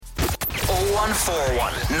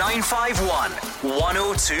0141 951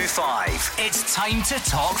 1025. It's time to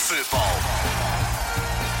talk football.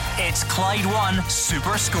 It's Clyde One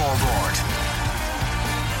Super Scoreboard.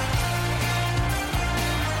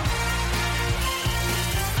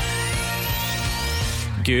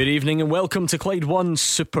 Good evening and welcome to Clyde One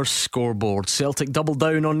Super Scoreboard. Celtic double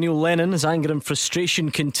down on Neil Lennon as anger and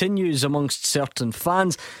frustration continues amongst certain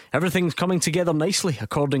fans. Everything's coming together nicely,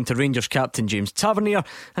 according to Rangers captain James Tavernier,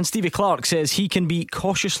 and Stevie Clarke says he can be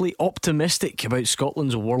cautiously optimistic about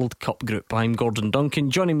Scotland's World Cup group. I'm Gordon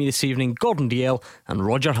Duncan. Joining me this evening, Gordon Dalziel and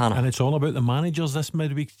Roger Hannah. And it's all about the managers this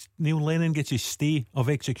midweek. Neil Lennon gets his stay of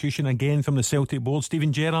execution again from the Celtic board.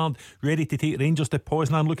 Steven Gerrard ready to take Rangers to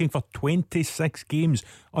Poznan, looking for 26 games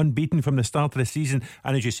unbeaten from the start of the season.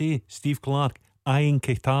 And as you say, Steve Clarke eyeing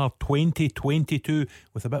Qatar 2022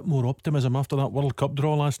 with a bit more optimism after that World Cup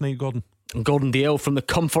draw last night. Gordon Dalziel, from the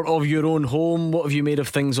comfort of your own home, what have you made of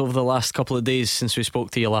things over the last couple of days since we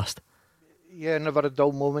spoke to you last? Yeah, never a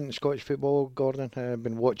dull moment in Scottish football, Gordon. I've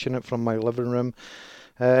been watching it from my living room.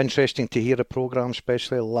 Interesting to hear a programme,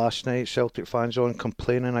 especially last night, Celtic fans on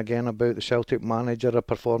complaining again about the Celtic manager, a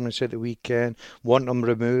performance at the weekend, want him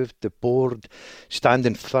removed, the board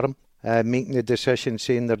standing firm, making the decision,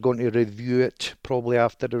 saying they're going to review it probably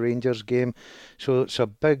after the Rangers game. So it's a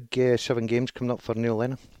big 7 games coming up for Neil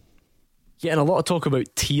Lennon. Yeah, and a lot of talk about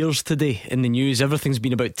tears today in the news. Everything's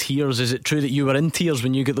been about tears. Is it true that you were in tears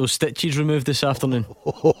when you got those stitches removed this afternoon?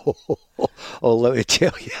 Oh, let me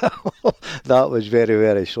tell you, that was very,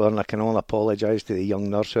 very sore. I can only apologise to the young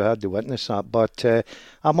nurse who had to witness that. But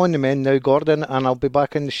I'm on the mend now, Gordon, and I'll be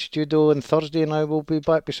back in the studio on Thursday, and I will be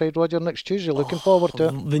back beside Roger next Tuesday. Looking forward to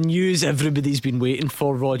it. The news everybody's been waiting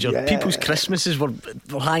for, Roger. Yeah. People's Christmases were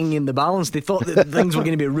hanging in the balance. They thought that things were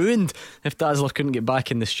going to be ruined if Dazzler couldn't get back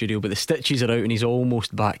in the studio, but the stitches are out and he's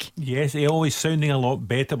almost back. Yes, he's always sounding a lot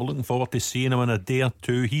better. We're looking forward to seeing him in a day or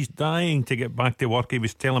two. He's dying to get back to work. He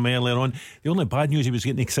was telling me earlier on, the only bad news, he was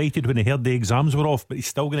getting excited when he heard the exams were off, but he's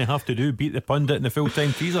still going to have to beat the pundit in the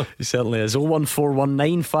full-time teaser. He certainly is. 0141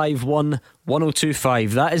 951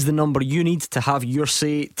 1025. That is the number you need to have your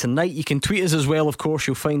say tonight. You can tweet us as well, of course.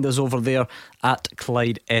 You'll find us over there at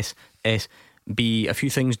Clyde SSB. A few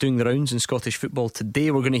things doing the rounds in Scottish football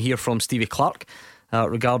today. We're going to hear from Stevie Clarke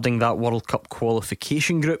regarding that World Cup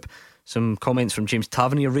qualification group. Some comments from James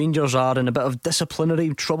Tavernier. Rangers are in a bit of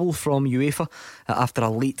disciplinary trouble from UEFA after a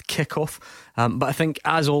late kick-off. But I think,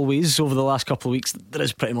 as always, over the last couple of weeks, there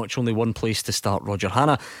is pretty much only one place to start, Roger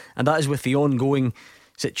Hannah, and that is with the ongoing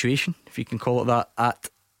situation, if you can call it that, at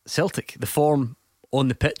Celtic. The form on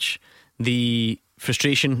the pitch, the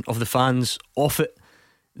frustration of the fans off it,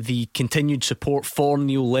 the continued support for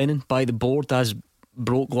Neil Lennon by the board, as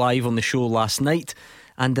broke live on the show last night,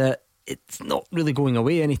 and it's not really going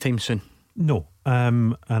away anytime soon. No,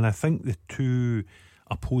 and I think the two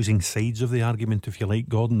opposing sides of the argument, if you like,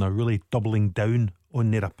 Gordon, are really doubling down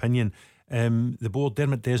on their opinion. The board,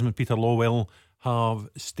 Dermot Desmond, Peter Lawwell, have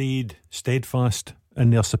stayed steadfast in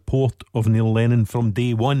their support of Neil Lennon from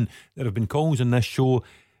day one. There have been calls in this show,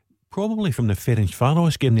 probably from the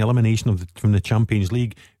Ferencváros game, the elimination from the Champions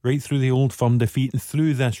League, right through the Old Firm defeat, and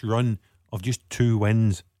through this run of just 2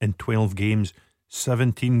 wins in 12 games,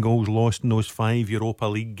 17 goals lost in those 5 Europa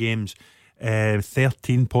League games,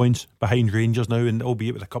 13 points behind Rangers now, and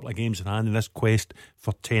albeit with a couple of games in hand in this quest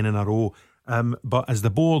for 10 in a row. But as the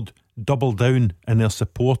board double down in their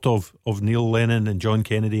support of Neil Lennon and John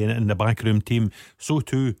Kennedy and the backroom team, so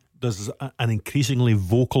too does an increasingly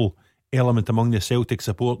vocal element among the Celtic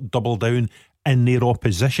support double down in their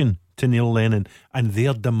opposition to Neil Lennon and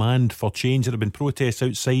their demand for change. There have been protests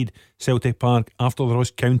outside Celtic Park after the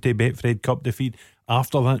Ross County Betfred Cup defeat,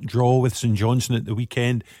 after that draw with St Johnstone at the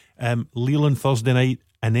weekend, Leland Thursday night,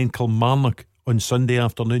 and then Kilmarnock on Sunday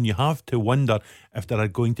afternoon. You have to wonder if there are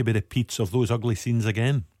going to be repeats of those ugly scenes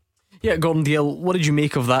again. Yeah, Gordon Dalziel, what did you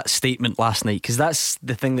make of that statement last night? Because that's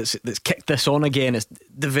the thing that's kicked this on again. It's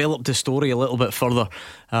developed the story a little bit further,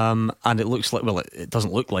 and it looks like, well, it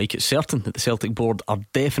doesn't look like, it's certain that the Celtic board are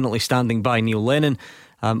definitely standing by Neil Lennon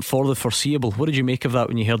for the foreseeable. What did you make of that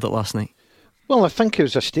when you heard it last night? Well, I think it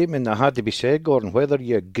was a statement that had to be said, Gordon. Whether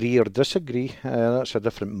you agree or disagree, that's a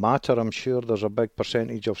different matter. I'm sure there's a big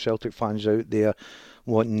percentage of Celtic fans out there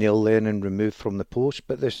wanting Neil Lennon removed from the post,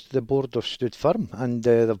 but the board have stood firm and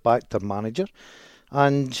they've backed their manager.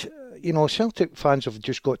 And, you know, Celtic fans have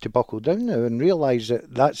just got to buckle down now and realise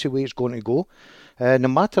that that's the way it's going to go. No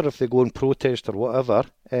matter if they go and protest or whatever,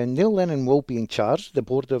 Neil Lennon will be in charge. The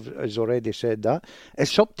board has already said that.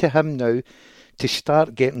 It's up to him now to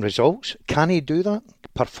start getting results. Can he do that?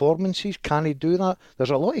 Performances, can he do that? There's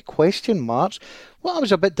a lot of question marks. Well, I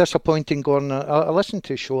was a bit disappointing, Gordon. I listened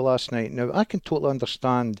to a show last night. Now, I can totally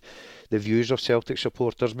understand the views of Celtic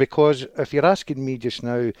supporters, because if you're asking me just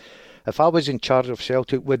now, if I was in charge of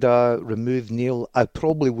Celtic, would I remove Neil? I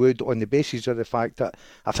probably would, on the basis of the fact that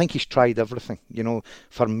I think he's tried everything. You know,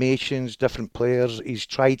 formations, different players. He's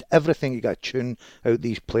tried everything. He got to tune out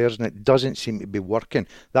these players, and it doesn't seem to be working.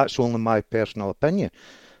 That's only my personal opinion.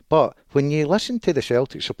 But when you listen to the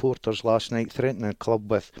Celtic supporters last night threatening the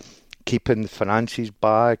club with keeping the finances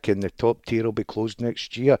back and the top tier will be closed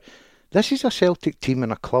next year, this is a Celtic team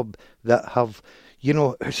and a club that have, you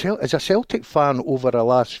know, as a Celtic fan over the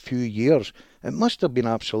last few years, it must have been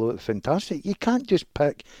absolutely fantastic. You can't just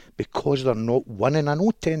pick because they're not winning. I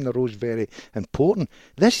know 10 in a row is very important.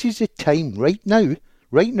 This is the time right now,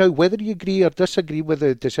 whether you agree or disagree with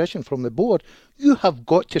the decision from the board, you have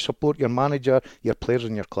got to support your manager, your players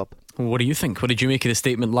and your club. What do you think? What did you make of the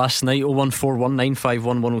statement last night?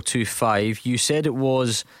 01419511025. You said it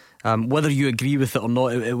was, whether you agree with it or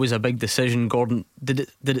not, it was a big decision, Gordon. Did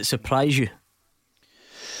it surprise you?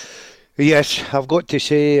 Yes, I've got to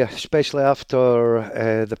say, especially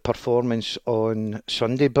after the performance on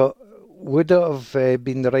Sunday, but would it have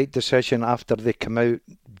been the right decision after they come out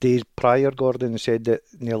days prior, Gordon, and said that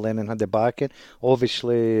Neil Lennon had the backing?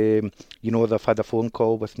 Obviously, you know, they've had a phone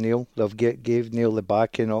call with Neil. They've gave Neil the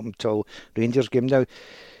backing up until Rangers game. Now,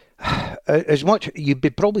 as much, you'd be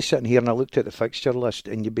probably sitting here and I looked at the fixture list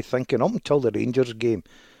and you'd be thinking, up until the Rangers game,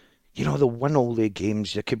 you know, they'll win all the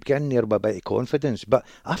games. They could get in there with a bit of confidence. But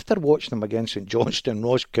after watching them against St Johnstone,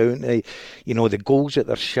 Ross County, you know, the goals that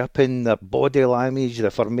they're shipping, their body language, the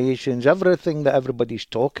formations, everything that everybody's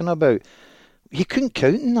talking about, you couldn't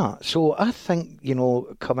count on that. So I think, you know,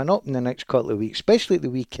 coming up in the next couple of weeks, especially at the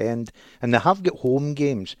weekend, and they have got home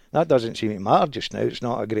games, that doesn't seem to matter just now. It's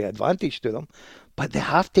not a great advantage to them. But they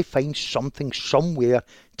have to find something somewhere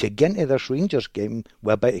to get into this Rangers game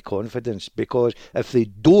with a bit of confidence, because if they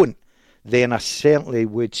don't, then I certainly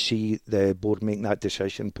would see the board making that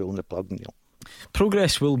decision, pulling the plug, Neil.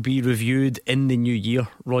 Progress will be reviewed in the new year,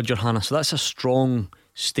 Roger Hannah. So that's a strong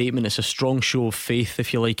statement. It's a strong show of faith,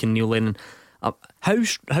 if you like, in Neil Lennon. How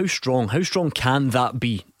strong can that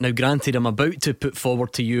be? Now, granted, I'm about to put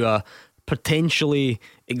forward to you a potentially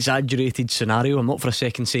exaggerated scenario. I'm not for a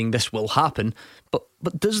second saying this will happen, but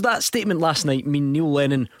does that statement last night mean Neil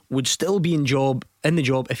Lennon would still be in the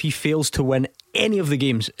job if he fails to win any of the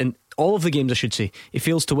games, in all of the games I should say, he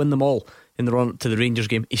fails to win them all in the run to the Rangers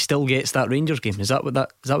game, he still gets that Rangers game? Is that what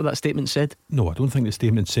that statement said? No, I don't think the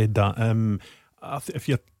statement said that. If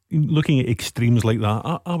you're looking at extremes like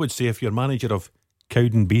that, I would say if you're manager of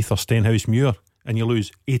Cowdenbeath or Stenhousemuir and you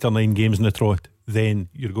lose 8 or 9 games in the trot, then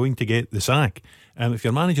you're going to get the sack. If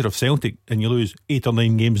you're manager of Celtic and you lose 8 or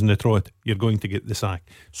 9 games in the trot, you're going to get the sack.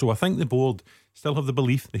 So I think the board still have the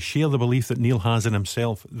belief, they share the belief that Neil has in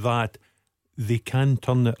himself, that they can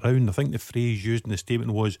turn it round. I think the phrase used in the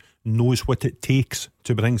statement was, knows what it takes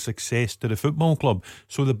to bring success to the football club.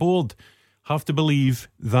 So the board have to believe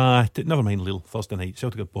that, never mind Lille Thursday night,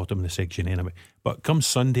 Celtic at bottom in the section anyway, but come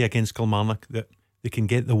Sunday against Kilmarnock, that they can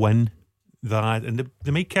get the win, that, and they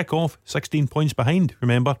might kick off 16 points behind.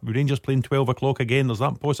 Remember, Rangers playing 12 o'clock again, there's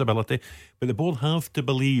that possibility. But the board have to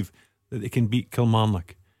believe that they can beat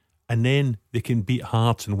Kilmarnock, and then they can beat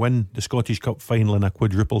Hearts and win the Scottish Cup final in a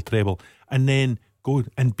quadruple treble, and then go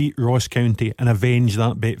and beat Ross County and avenge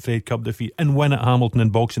that Betfred Cup defeat, and win at Hamilton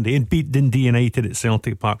and Boxing Day, and beat Dundee United at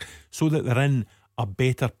Celtic Park, so that they're in a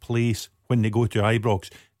better place when they go to Ibrox.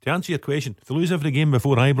 To answer your question, if they lose every game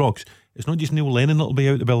before Ibrox, it's not just Neil Lennon that'll be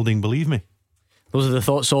out the building, believe me. Those are the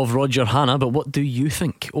thoughts of Roger Hannah, but what do you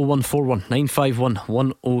think? 0141 951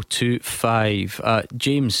 1025.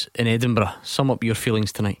 James in Edinburgh, sum up your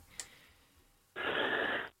feelings tonight.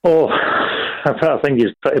 I think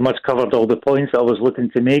he's pretty much covered all the points that I was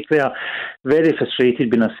looking to make there. Very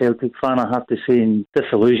frustrated being a Celtic fan, I have to say, and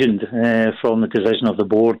disillusioned from the decision of the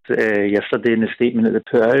board yesterday in the statement that they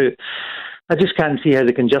put out. I just can't see how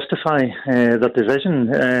they can justify their decision.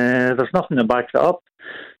 There's nothing that backs it up.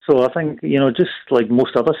 So I think, you know, just like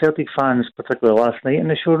most other Celtic fans, particularly last night in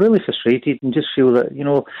the show, really frustrated and just feel that, you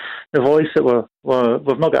know, the voice that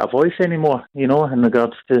we've not got a voice anymore, you know, in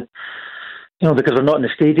regards to, you know, because we're not in the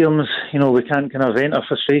stadiums, you know, we can't kind of vent our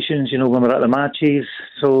frustrations, you know, when we're at the matches.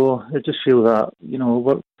 So I just feel that, you know,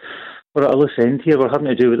 we're at a loose end here. We're having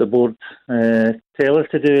to do what the board tell us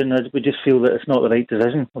to do, and we just feel that it's not the right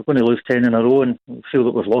decision. We're going to lose 10 in a row and we feel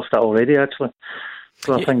that we've lost that already, actually.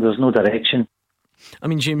 So I think there's no direction. I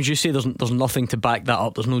mean, James, you say there's nothing to back that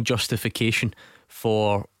up. There's no justification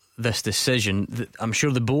for this decision. I'm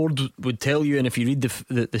sure the board would tell you, and if you read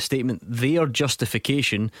the statement, their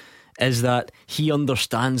justification is that he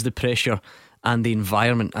understands the pressure and the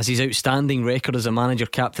environment. As his outstanding record as a manager,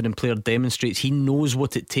 captain and player demonstrates, he knows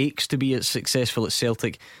what it takes to be as successful at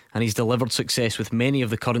Celtic, and he's delivered success with many of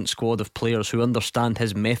the current squad of players who understand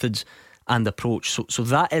his methods and approach. So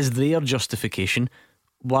that is their justification.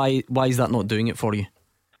 Why is that not doing it for you?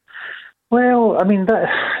 Well, I mean,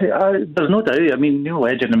 there's no doubt. I mean, Neil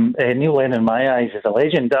Lennon, in my eyes, is a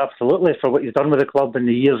legend, absolutely, for what he's done with the club and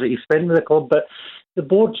the years that he's spent with the club. But the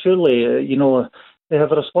board, surely, they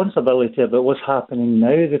have a responsibility about what's happening now.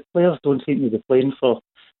 The players don't seem to be playing for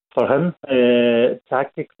him.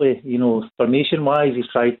 Tactically, formation-wise, he's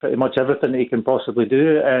tried pretty much everything that he can possibly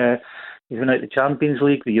do. He's been out the Champions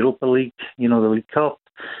League, the Europa League, the League Cup.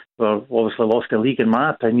 We've obviously lost the league, in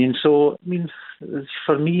my opinion. So, I mean,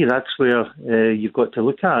 for me, that's where you've got to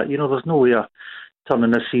look at. There's no way of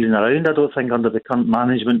turning this season around, I don't think, under the current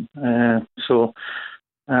management.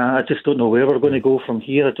 I just don't know where we're going to go from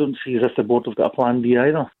here. I don't see as if the board have got a plan B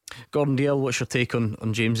either. Gordon Dale, what's your take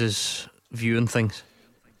on James's view on things?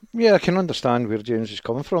 Yeah, I can understand where James is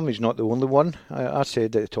coming from. He's not the only one. I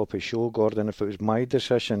said at the top of the show, Gordon, if it was my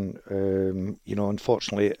decision,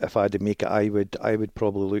 unfortunately, if I had to make it, I would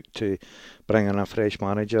probably look to bring in a fresh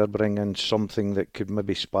manager, bring in something that could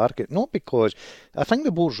maybe spark it. Not because I think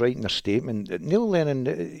the board's right in their statement. Neil Lennon,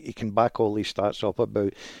 he can back all these stats up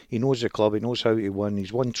about he knows the club, he knows how to win,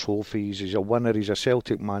 he's won trophies, he's a winner, he's a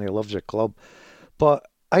Celtic man, he loves the club. But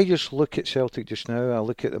I just look at Celtic just now, I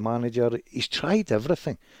look at the manager, he's tried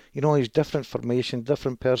everything. He's different formation,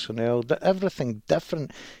 different personnel, everything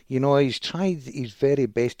different. He's tried his very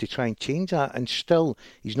best to try and change that, and still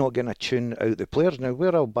he's not getting a tune out the players. Now,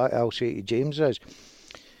 where I'll say to James is,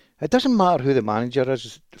 it doesn't matter who the manager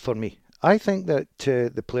is for me. I think that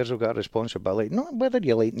the players have got a responsibility, not whether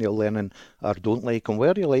you like Neil Lennon or don't like him,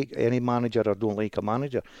 whether you like any manager or don't like a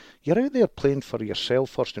manager. You're out there playing for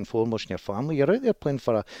yourself first and foremost and your family. You're out there playing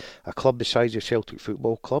for a club the size of Celtic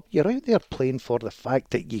Football Club. You're out there playing for the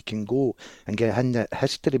fact that you can go and get in the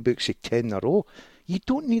history books of 10 in a row. You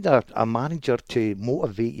don't need a manager to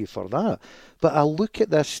motivate you for that. But I look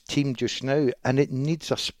at this team just now and it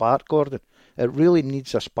needs a spark, Gordon. It really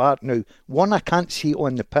needs a spark. Now, one, I can't see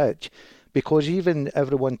on the pitch because even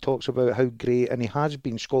everyone talks about how great, and he has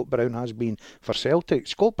been, Scott Brown has been for Celtic.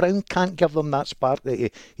 Scott Brown can't give them that spark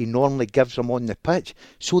that he normally gives them on the pitch.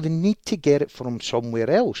 So they need to get it from somewhere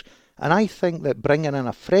else. And I think that bringing in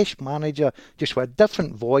a fresh manager, just with a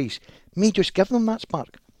different voice, may just give them that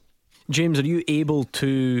spark. James, are you able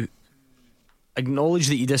to acknowledge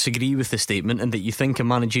that you disagree with the statement and that you think a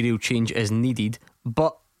managerial change is needed,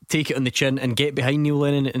 but take it on the chin and get behind Neil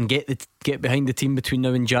Lennon and get behind the team between now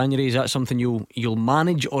and January? Is that something you'll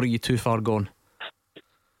manage, or are you too far gone?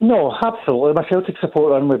 No, absolutely. I'm a Celtic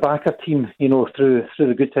supporter and we back our team, through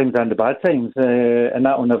the good times and the bad times, and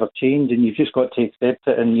that will never change. And you've just got to accept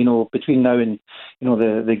it. And between now and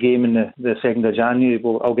the game and the 2nd of January,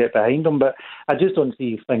 I'll get behind them. But I just don't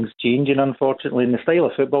see things changing, unfortunately. And the style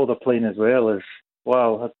of football they're playing as well is,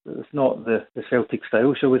 well, it's not the Celtic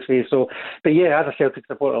style, shall we say. So, but yeah, as a Celtic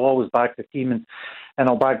supporter, I'll always back the team and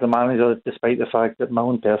I'll back the manager, despite the fact that my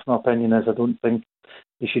own personal opinion is I don't think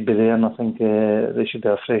he should be there, and I think there should be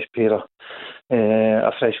a fresh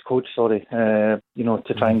coach,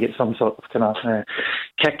 to try and get some sort of kind of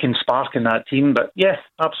kick and spark in that team. But yeah,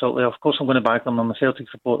 absolutely, of course I'm going to back them. I'm a Celtic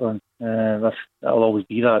supporter, and that'll always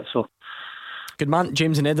be that. So, good man,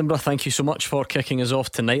 James in Edinburgh, thank you so much for kicking us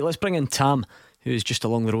off tonight. Let's bring in Tam, who's just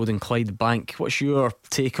along the road in Clydebank. What's your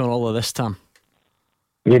take on all of this, Tam?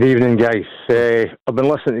 Good evening, guys. I've been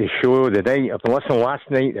listening to the show tonight. I've been listening last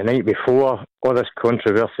night, the night before, all this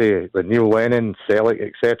controversy with Neil Lennon, Celtic,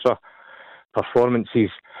 etc.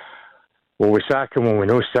 Performances. Will we sack him? Will we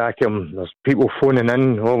no sack him? There's people phoning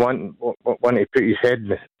in, want to put his head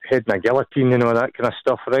in a guillotine and all that kind of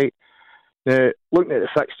stuff, right? Now, looking at the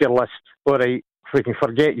fixture list, all right, if we can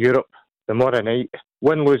forget Europe tomorrow night,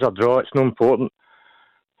 win, lose or draw, it's no important.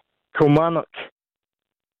 Kilmarnock,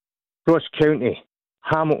 Ross County,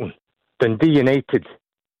 Hamilton, Dundee United,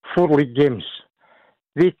 4 league games.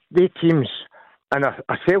 They teams, and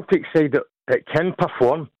a Celtic side that can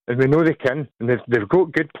perform, and we know they can, and they've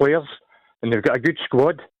got good players, and they've got a good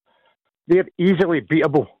squad. They're easily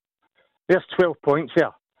beatable. There's 12 points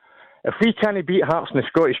there. If we can't beat Hearts in the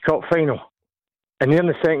Scottish Cup final, and they're in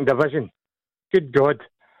the 2nd division, good God,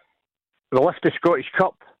 we'll lift the Scottish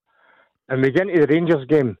Cup, and we get into the Rangers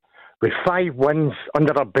game with 5 wins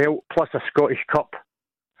under our belt, plus a Scottish Cup.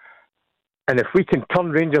 And if we can turn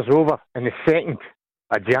Rangers over in the 2nd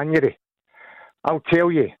of January, I'll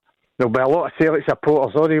tell you, there'll be a lot of Celtic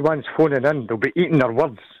supporters, all the ones phoning in, they'll be eating their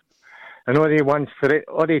words. And all the ones,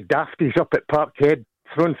 all the dafties up at Parkhead,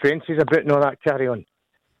 throwing fences about and all that carry on.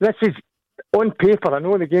 This is On paper, I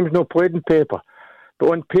know the game's not played in paper, but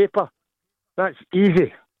on paper, that's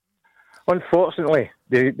easy. Unfortunately,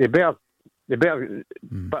 they better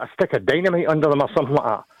put a stick of dynamite under them or something like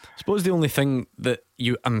that. I suppose the only thing that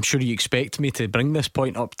I'm sure you expect me to bring this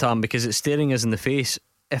point up, Tam, because it's staring us in the face.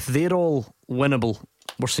 If they're all winnable,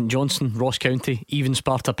 were St Johnstone, Ross County, even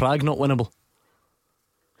Sparta Prague not winnable?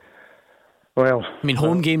 Well, I mean,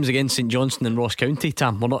 home games against St Johnstone and Ross County,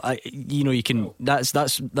 Tam. We're not, you can. That's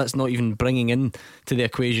not even bringing in to the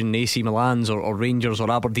equation AC Milans or Rangers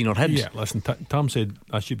or Aberdeen or Hibs. Yeah, listen, Tom said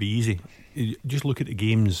that should be easy. Just look at the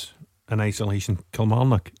games in isolation.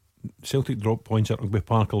 Kilmarnock, Celtic dropped points at Rugby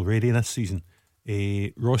Park already this season.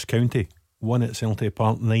 Ross County won at Celtic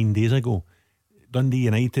Park 9 days ago. Dundee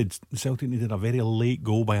United, Celtic needed a very late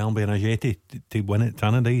goal by Albion Ajeti to win at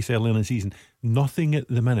Tannadice early in the season. Nothing at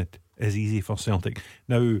the minute is easy for Celtic.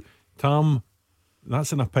 Now, Tam,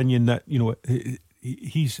 that's an opinion that,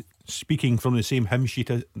 he's speaking from the same hymn sheet,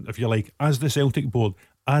 if you like, as the Celtic board,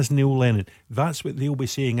 as Neil Lennon. That's what they'll be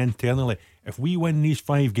saying internally. If we win these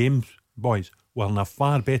 5 games, boys, we're in a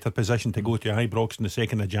far better position to go to Ibrox on the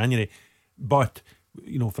 2nd of January. But,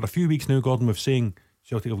 for a few weeks now, Gordon, we're saying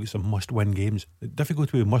Celtic have got some must-win games. The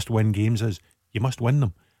difficulty with must-win games is you must win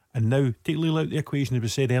them. And now, take Lille out the equation, as we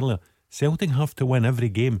said earlier, Celtic have to win every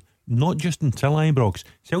game, not just until Ibrox.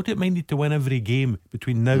 Celtic might need to win every game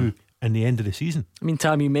between now and the end of the season. I mean,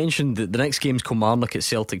 Tam, you mentioned that the next game's Kilmarnock at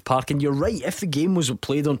Celtic Park, and you're right. If the game was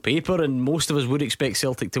played on paper, and most of us would expect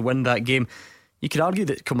Celtic to win that game, you could argue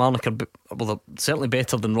that Kilmarnock they're certainly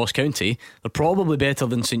better than Ross County. They're probably better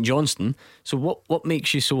than St Johnstone. So what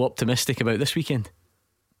makes you so optimistic about this weekend?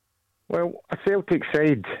 Well, a Celtic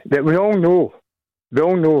side that we all know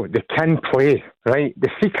they can play, right? The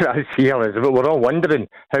secret is here, is what we're all wondering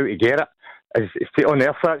how to get it, is to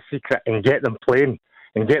unearth that secret and get them playing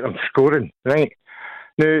and get them scoring, right?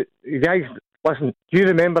 Now, you guys, listen, do you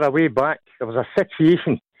remember a way back, there was a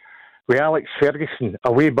situation with Alex Ferguson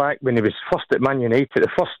a way back when he was first at Man United,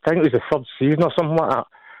 I think it was the 3rd season or something like that.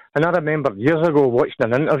 And I remember years ago watching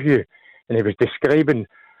an interview and he was describing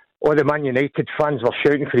all the Man United fans were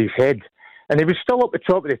shouting for his head. And he was still up the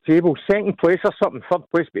top of the table, 2nd place or something, 3rd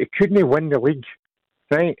place, but he couldn't win the league,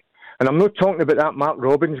 right? And I'm not talking about that Mark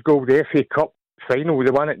Robbins goal, the FA Cup final,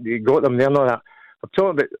 the one that got them there and all that. I'm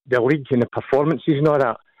talking about the league and the performances and all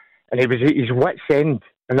that. And he was at his wit's end.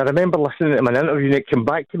 And I remember listening to him in an interview and it came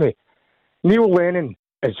back to me. Neil Lennon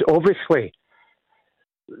is obviously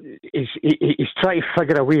he's trying to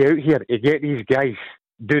figure a way out here to get these guys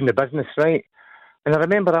doing the business, right? And I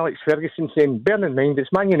remember Alex Ferguson saying, bear in mind,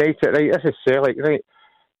 it's Man United, right? This is Celtic, right?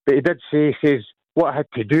 But he did say, he says, what I had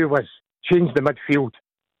to do was change the midfield.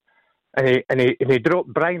 And he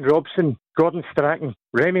dropped Brian Robson, Gordon Strachan,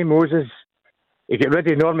 Remy Moses. He got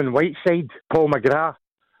rid of Norman Whiteside, Paul McGrath,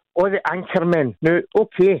 all the anchor men. Now,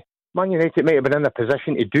 okay, Man United might have been in a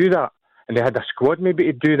position to do that, and they had a squad maybe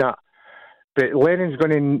to do that. But Lennon's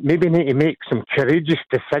going to maybe need to make some courageous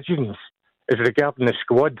decisions as regarding the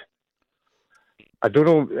squad. I don't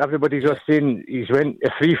know, everybody's just saying he's went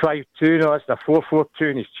a 3-5-2, no, it's a 4-4-2,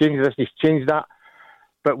 and he's changed this, he's changed that.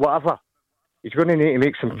 But whatever, he's going to need to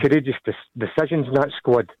make some courageous decisions in that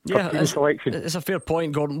squad. Yeah, it's a fair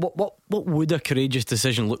point, Gordon. What would a courageous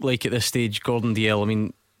decision look like at this stage, Gordon Dalziel? I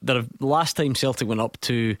mean, the last time Celtic went up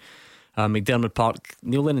to McDermott Park,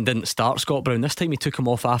 Neil Lennon didn't start Scott Brown. This time he took him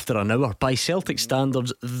off after an hour. By Celtic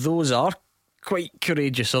standards, those are quite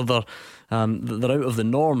courageous, or they're out of the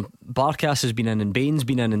norm. Barkas has been in, and Bain's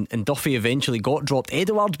been in, and Duffy eventually got dropped.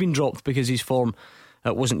 Edouard's been dropped because his form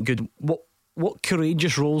wasn't good. What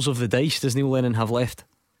courageous rolls of the dice does Neil Lennon have left?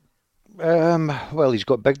 Well, he's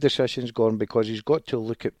got big decisions going, because he's got to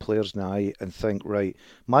look at players in the eye and think, right,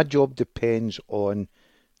 my job depends on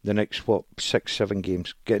the next 6-7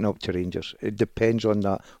 games getting up to Rangers. It depends on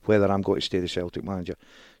that, whether I'm going to stay the Celtic manager.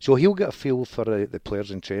 So he'll get a feel for the players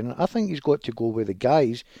in training. I think he's got to go with the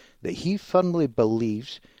guys that he firmly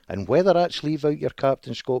believes, and whether that's leave out your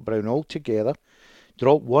captain Scott Brown altogether,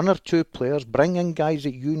 drop 1 or 2 players, bring in guys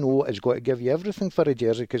that you know is going to give you everything for a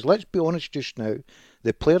jersey. Because let's be honest, just now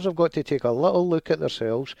the players have got to take a little look at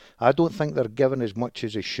themselves. I don't think they're given as much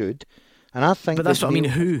as they should. And I think, but that's what I mean.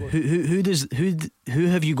 Who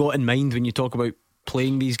have you got in mind when you talk about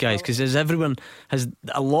playing these guys? Because has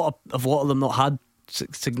a lot of them not had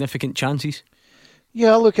significant chances?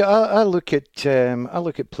 Yeah, I look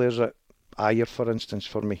at players like Ayer, for instance.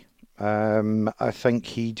 For me, I think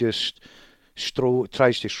he just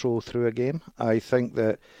tries to stroll through a game. I think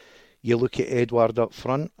that you look at Edouard up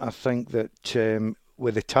front. I think that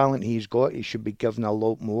with the talent he's got, he should be given a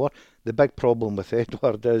lot more. The big problem with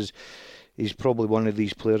Edouard is he's probably one of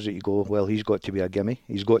these players that you go, well, he's got to be a gimme.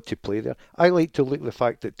 He's got to play there. I like to look at the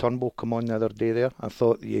fact that Turnbull come on the other day there. I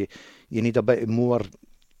thought you need a bit more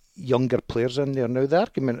younger players in there. Now, the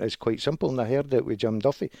argument is quite simple, and I heard it with Jim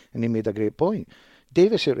Duffy, and he made a great point.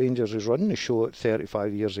 Davis at Rangers is running the show at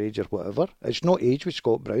 35 years age or whatever. It's not age with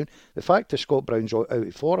Scott Brown. The fact that Scott Brown's out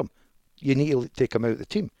of form, you need to take him out of the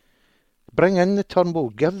team. Bring in the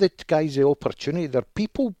Turnbull, give the guys the opportunity. There are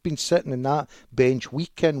people been sitting in that bench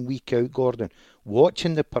week in, week out, Gordon,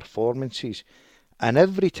 watching the performances, and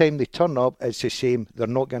every time they turn up, it's the same. They're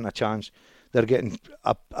not getting a chance. They're getting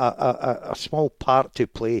a small part to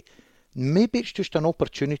play. Maybe it's just an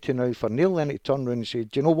opportunity now for Neil Lennon to turn around and say,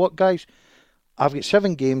 do you know what, guys? I've got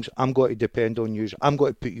 7 games. I'm going to depend on you. I'm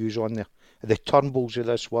going to put you on there. The Turnbulls of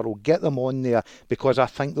this world, get them on there, because I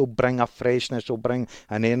think they'll bring a freshness, they'll bring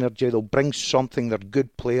an energy, they'll bring something. They're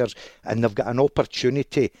good players, and they've got an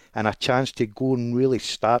opportunity and a chance to go and really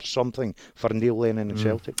start something for Neil Lennon and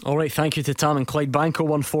Celtic. All right, thank you to Tam and Clyde. Bank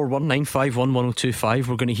 0141 951 1025.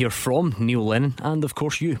 We're going to hear from Neil Lennon and of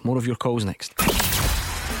course you. More of your calls next.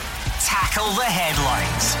 Tackle the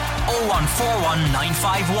headlines. 0141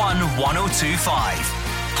 951 1025.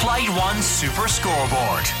 Clyde One Super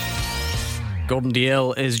Scoreboard. Gordon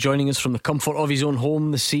Dalziel is joining us from the comfort of his own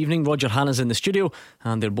home this evening. Roger Hanna's in the studio,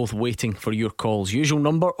 and they're both waiting for your calls. Usual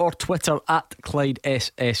number or Twitter at Clyde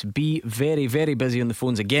SSB. Very, very busy on the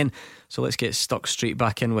phones again, so let's get stuck straight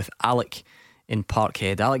back in with Alec in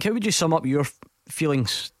Parkhead. Alec, how would you sum up your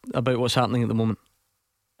feelings about what's happening at the moment?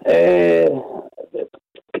 It's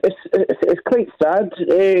quite sad,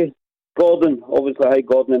 Gordon. Obviously, hi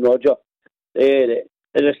Gordon and Roger. As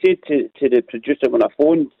I said to the producer when I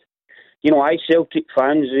phoned, I Celtic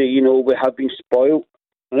fans, we have been spoiled,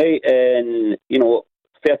 right? And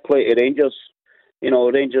fair play to Rangers.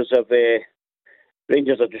 Rangers have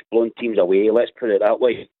just blown teams away. Let's put it that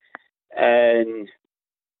way. And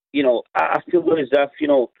I feel as if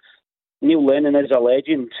Neil Lennon is a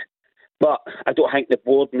legend, but I don't think the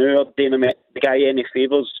board now are doing the guy any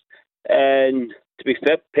favours. And to be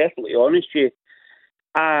perfectly honest with you,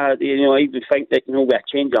 I even think that with a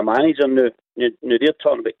change of manager now they're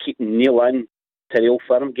talking about keeping Neil in to the Old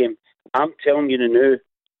Firm game. I'm telling you now,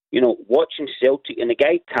 watching Celtic and the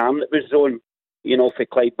guy Tam that was on, for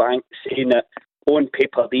Clydebank, saying that on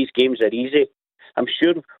paper these games are easy. I'm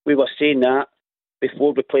sure we were saying that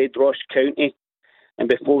before we played Ross County and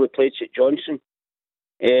before we played St Johnstone.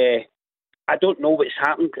 I don't know what's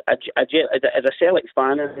happened. As a Celtic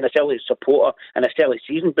fan and a Celtic supporter and a Celtic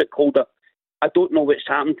season book holder, I don't know what's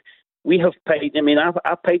happened. We have paid,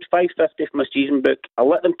 I paid $5.50 for my season book. I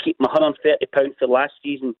let them keep my £130 for last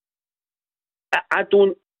season.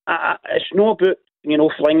 It's not about,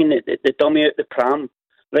 flinging the dummy out the pram,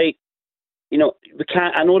 right? I know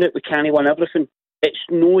that we can't win everything. It's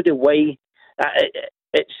no the way,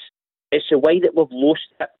 it's the way that we've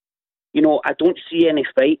lost it. I don't see any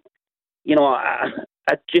fight.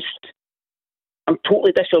 I'm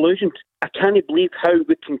totally disillusioned. I can't believe how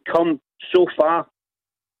we can come so far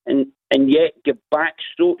and yet get back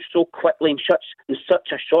so quickly in such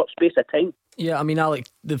a short space of time. Yeah, Alec,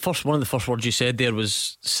 one of the first words you said there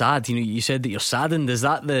was sad. You said that you're saddened. Is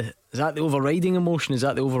that the overriding emotion? Is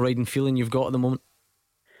that the overriding feeling you've got at the moment?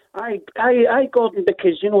 I Gordon,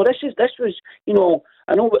 because this was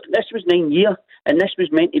I know this was 9 years, and this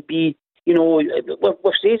was meant to be. We've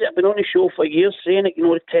said it. I've been on the show for years saying it.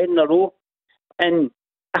 The 10 in a row, and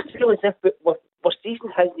I feel as if our season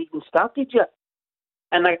hasn't even started yet.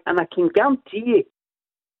 And I can guarantee you,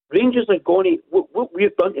 Rangers are going to, what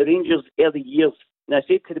we've done to Rangers early years, and I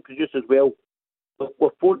said to the producer as well,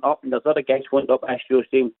 we're phoned up, and there's other guys phoned up at show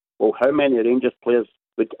saying, well, how many Rangers players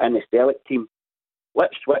would in the Celtic team?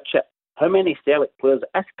 Let's switch it. How many Celtic players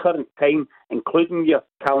at this current time, including your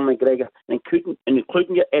Callum McGregor, and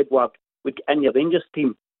including your Edward, would get in your Rangers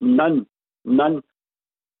team? None. The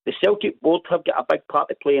Celtic board have got a big part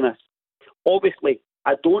to play in this. Obviously,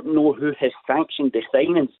 I don't know who has sanctioned the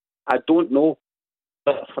signings. I don't know.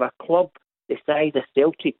 But for a club the size of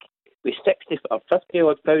Celtic, with 60 or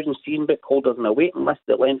 50,000 season book holders and a waiting list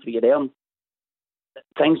that length for your earn,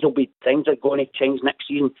 things are going to change next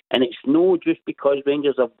season. And it's no just because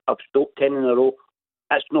Rangers have stopped 10 in a row.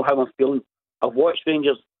 That's not how I'm feeling. I've watched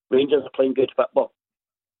Rangers. Rangers are playing good football.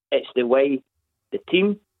 It's the way the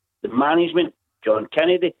team, the management, John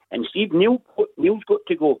Kennedy, and Steve Neil's got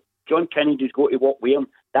to go. John Kennedy's got to walk with him.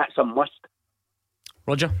 That's a must.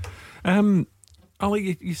 Roger?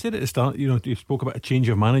 Ali, you said at the start, you spoke about a change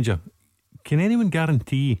of manager. Can anyone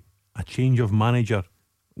guarantee a change of manager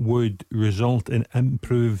would result in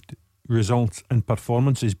improved results and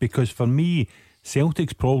performances? Because for me,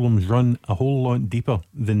 Celtic's problems run a whole lot deeper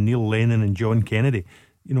than Neil Lennon and John Kennedy.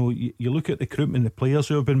 You know, you look at the recruitment, the players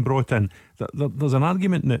who have been brought in. There's an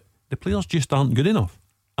argument that the players just aren't good enough,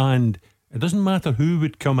 and it doesn't matter who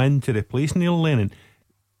would come in to replace Neil Lennon.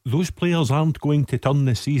 Those players aren't going to turn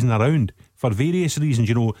this season around for various reasons.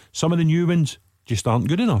 You know, some of the new ones just aren't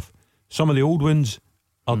good enough. Some of the old ones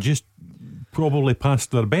are just probably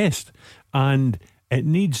past their best, and it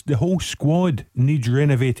needs, the whole squad needs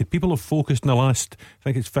renovated. People have focused in the last, I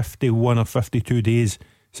think it's 51 or 52 days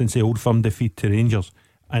since the Old Firm defeat to Rangers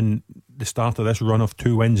and the start of this run of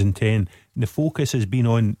 2 wins in 10. The focus has been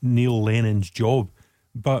on Neil Lennon's job,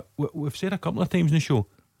 but we've said a couple of times in the show,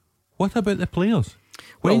 what about the players?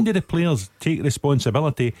 When do the players take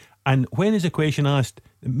responsibility, and when is the question asked,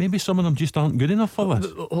 maybe some of them just aren't good enough for this?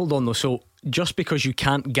 Hold on though, so just because you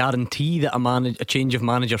can't guarantee that a change of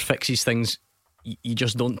manager fixes things, you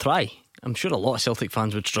just don't try? I'm sure a lot of Celtic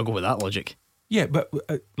fans would struggle with that logic. Yeah, but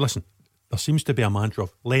listen, there seems to be a mantra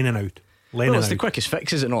of Lennon out. Well, it's the quickest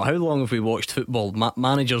fix, is it not? How long have we watched football?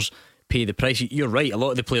 Managers pay the price. You're right, a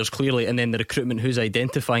lot of the players clearly, and then the recruitment, who's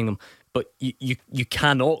identifying them. But you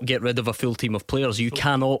cannot get rid of a full team of players. You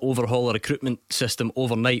cannot overhaul a recruitment system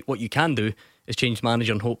overnight. What you can do is change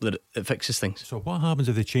manager and hope that it fixes things. So what happens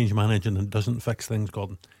if they change manager and it doesn't fix things,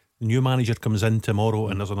 Gordon? The new manager comes in tomorrow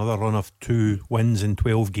and there's another run of 2 wins in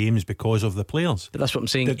 12 games because of the players. But that's what I'm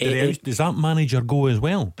saying. Does that manager go as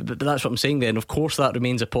well? But that's what I'm saying then. Of course that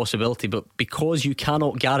remains a possibility, but because you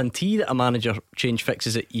cannot guarantee that a manager change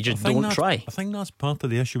fixes it, you just don't try. I think that's part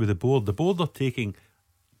of the issue with the board. The board are taking,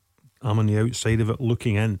 I'm on the outside of it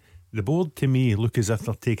looking in, the board to me look as if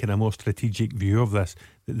they're taking a more strategic view of this,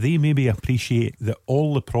 that they maybe appreciate that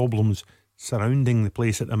all the problems surrounding the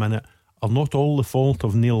place at the minute are not all the fault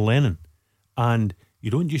of Neil Lennon, and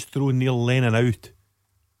you don't just throw Neil Lennon out,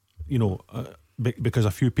 you know, because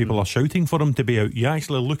a few people are shouting for him to be out. You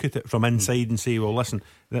actually look at it from inside and say, well, listen,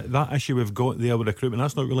 that issue we've got there with recruitment,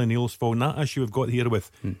 that's not really Neil's fault. And that issue we've got here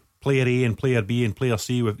with player A and player B and player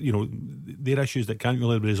C, with, you know, they're issues that can't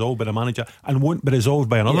really be resolved by a manager and won't be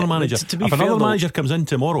resolved by another manager. If another manager comes in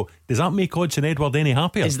tomorrow, does that make Odsonne Edouard any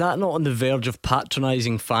happier? Is that not on the verge of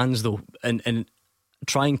patronising fans though, and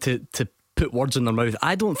trying to put words in their mouth?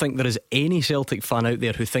 I don't think there is any Celtic fan out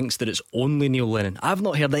there who thinks that it's only Neil Lennon. I've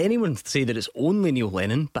not heard anyone say that it's only Neil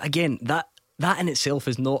Lennon, but again, that in itself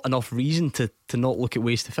is not enough reason to not look at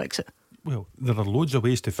ways to fix it. Well, there are loads of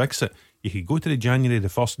ways to fix it. You could go to the January the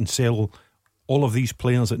 1st and sell all of these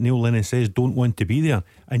players that Neil Lennon says don't want to be there,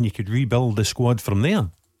 and you could rebuild the squad from there.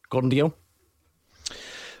 Gordon Deal?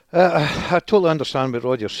 I totally understand what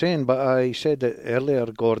Roger's saying, but I said it earlier,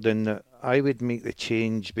 Gordon, that I would make the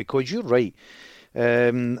change because you're right.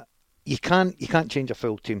 You can't change a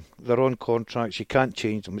full team. They're on contracts. You can't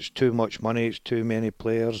change them. It's too much money. It's too many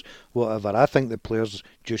players. Whatever. I think the players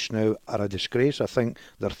just now are a disgrace. I think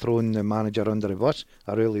they're throwing the manager under the bus.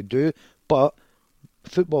 I really do. But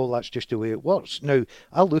football, that's just the way it works. Now,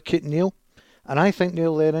 I look at Neil, and I think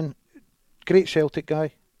Neil Lennon, great Celtic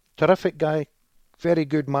guy, terrific guy, very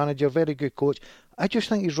good manager, very good coach. I just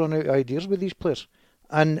think he's run out of ideas with these players.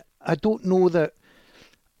 And I don't know that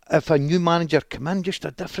if a new manager come in, just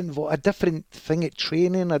a different thing at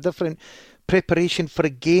training, a different preparation for a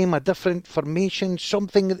game, a different formation,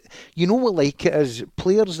 something, you know what like it is.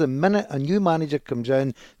 Players, the minute a new manager comes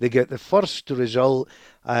in, they get the first result,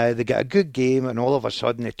 they get a good game, and all of a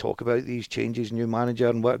sudden they talk about these changes, new manager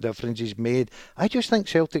and what difference he's made. I just think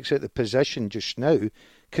Celtic's at the position just now,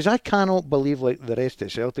 because I cannot believe, like the rest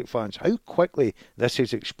of Celtic fans, how quickly this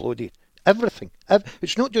has exploded. Everything.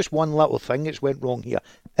 It's not just one little thing that's went wrong here.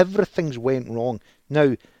 Everything's went wrong.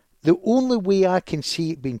 Now, the only way I can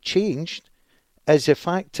see it being changed is the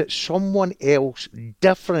fact that someone else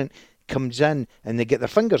different comes in and they get their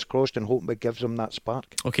fingers crossed and hope it gives them that spark.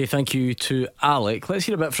 Okay, thank you to Alec. Let's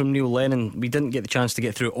hear a bit from Neil Lennon. We didn't get the chance to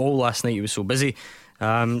get through it all last night, he was so busy.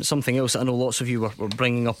 Something else that I know lots of you were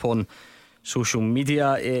bringing up on social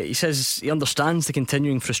media. He says he understands the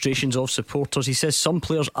continuing frustrations of supporters. He says some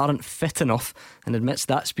players aren't fit enough and admits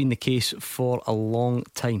that's been the case for a long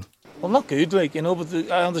time. Well, not good, like, you know, but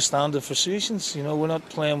I understand the frustrations. You know, we're not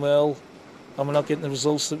playing well and we're not getting the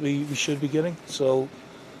results that we should be getting. So,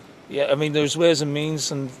 yeah, I mean, there's ways and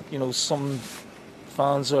means, and, you know, some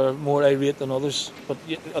fans are more irate than others. But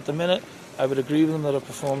at the minute, I would agree with them that our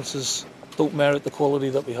performances don't merit the quality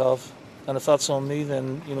that we have. And if that's on me,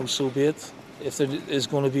 then, you know, so be it. If there is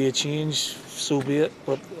going to be a change, so be it.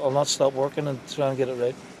 But I'll not stop working and try and get it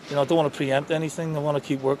right. You know, I don't want to preempt anything. I want to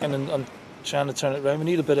keep working and trying to turn it around. We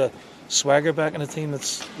need a bit of swagger back in the team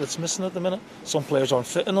that's missing at the minute. Some players aren't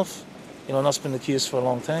fit enough. You know, and that's been the case for a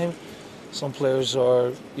long time. Some players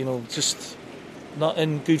are, you know, just not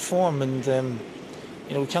in good form, and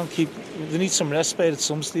we can't keep. They need some respite at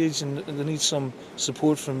some stage, and they need some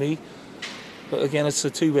support from me. But again, it's a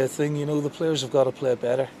two-way thing. The players have got to play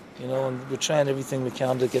better. And we're trying everything we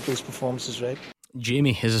can to get those performances right.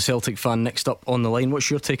 Jamie is a Celtic fan next up on the line.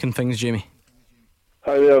 What's your take on things, Jamie?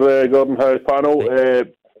 Hi there, Gordon. Hi, panel.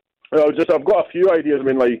 I've got a few ideas.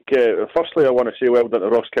 Firstly, I want to say well done to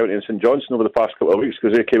Ross County and St Johnstone over the past couple of weeks,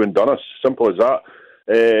 because they came and done us. Simple as that.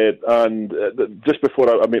 Just before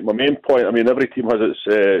I make my main point, every team has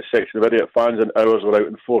its section of idiot fans, and ours were out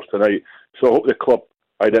in force tonight. So I hope the club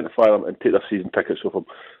identify them and take their season tickets with them.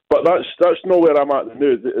 But that's not where I'm at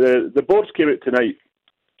now. The boards came out tonight,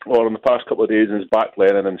 or in the past couple of days, and is back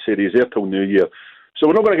Lennon and said he's there till New Year. So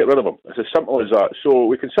we're not going to get rid of him. It's as simple as that. So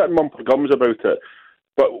we can sit and mump our gums about it.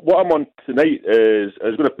 But what I'm on tonight is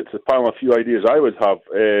going to put to the panel a few ideas I would have,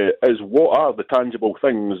 is what are the tangible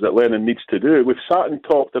things that Lennon needs to do. We've sat and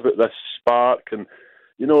talked about this spark and,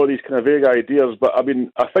 these kind of vague ideas, but I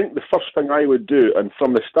think the first thing I would do, and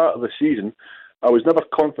from the start of the season, I was never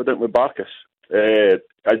confident with Barkas.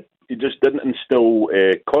 He just didn't instill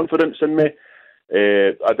confidence in me.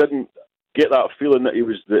 I didn't get that feeling that he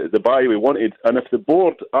was the buy we wanted. And if the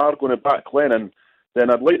board are going to back Lennon, then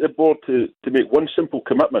I'd like the board to make one simple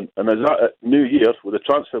commitment, and as that at New Year, where the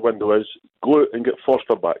transfer window is, go out and get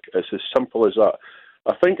Forster back. It's as simple as that.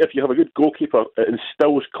 I think if you have a good goalkeeper, it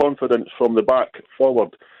instills confidence from the back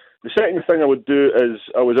forward. The second thing I would do is,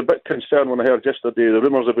 I was a bit concerned when I heard yesterday the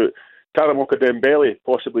rumours about Karamoka Dembele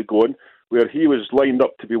possibly going, where he was lined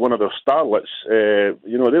up to be one of their starlets.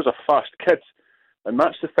 There's a fast kid, and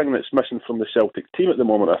that's the thing that's missing from the Celtic team at the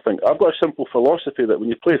moment, I think. I've got a simple philosophy that when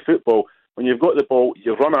you play football, when you've got the ball,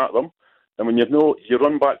 you run at them, and when you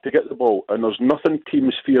run back to get the ball, and there's nothing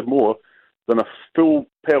teams fear more than a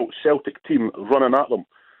full-pelt Celtic team running at them.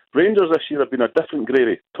 Rangers this year have been a different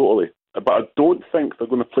gravy, totally, but I don't think they're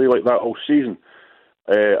going to play like that all season.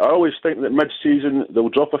 I always think that mid-season they'll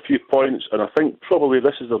drop a few points, and I think probably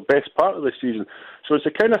this is the best part of the season. So it's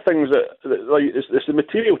the kind of things that it's the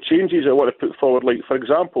material changes I want to put forward. Like, for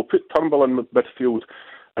example, put Turnbull in midfield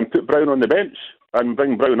and put Brown on the bench and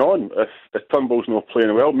bring Brown on if Turnbull's not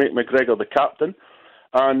playing well. Make McGregor the captain.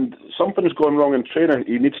 And something's gone wrong in training.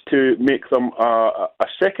 He needs to make them a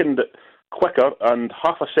second quicker and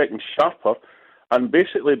half a second sharper, and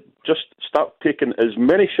basically just start taking as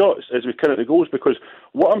many shots as we can at the goals, because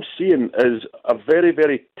what I'm seeing is a very,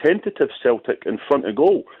 very tentative Celtic in front of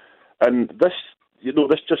goal. And this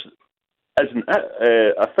just isn't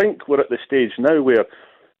it. I think we're at the stage now where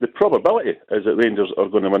the probability is that Rangers are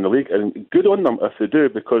going to win the league, and good on them if they do,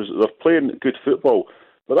 because they're playing good football.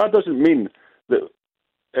 But that doesn't mean that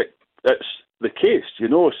it's the case,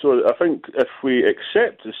 So I think if we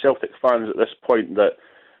accept as Celtic fans at this point that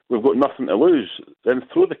we've got nothing to lose, then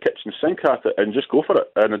throw the kitchen sink at it and just go for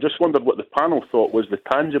it. And I just wondered what the panel thought was the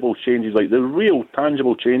tangible changes, like the real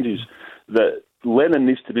tangible changes that Lennon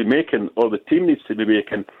needs to be making, or the team needs to be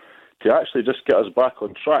making, to actually just get us back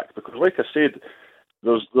on track. Because like I said,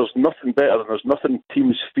 there's nothing better, and there's nothing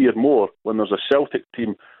teams fear more when there's a Celtic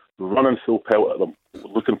team running full pelt at them,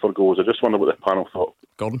 looking for goals. I just wonder what the panel thought.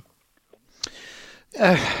 Gordon?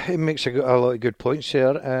 It makes a lot of good points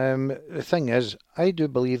there. The thing is, I do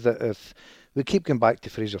believe that if we keep going back to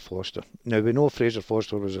Fraser Forster, now we know Fraser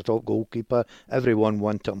Forster was a top goalkeeper, everyone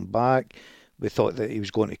wanted him back, we thought that he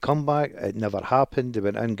was going to come back, it never happened, they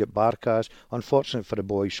went in, got Barkas. Unfortunately for the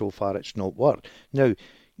boy, so far it's not worked. Now,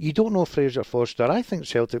 you don't know Fraser Forster. I think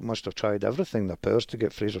Celtic must have tried everything in their powers to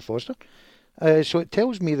get Fraser Forster. So it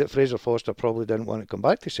tells me that Fraser Forster probably didn't want to come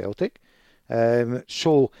back to Celtic.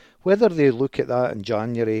 So whether they look at that in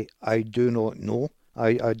January, I do not know.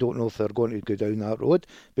 I don't know if they're going to go down that road,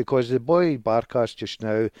 because the boy Barkas just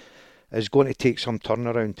now is going to take some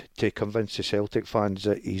turnaround to convince the Celtic fans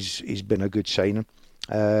that he's been a good signing.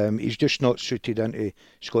 He's just not suited into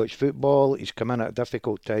Scottish football. He's come in at a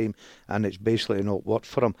difficult time, and it's basically not worked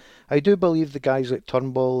for him. I do believe the guys like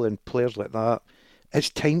Turnbull and players like that, it's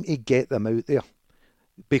time to get them out there,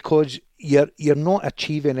 because you're not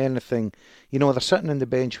achieving anything. They're sitting on the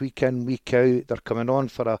bench week in, week out. They're coming on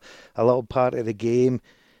for a little part of the game.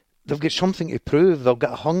 They've got something to prove. They've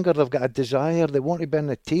got a hunger. They've got a desire. They want to be in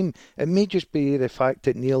the team. It may just be the fact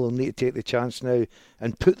that Neil will need to take the chance now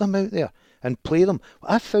and put them out there and play them.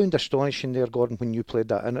 I found astonishing there, Gordon, when you played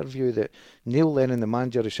that interview, that Neil Lennon, the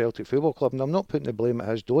manager of Celtic Football Club, and I'm not putting the blame at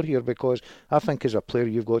his door here, because I think as a player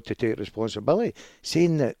you've got to take responsibility,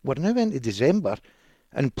 saying that we're now into December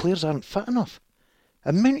and players aren't fit enough. The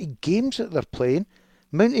amount of games that they're playing,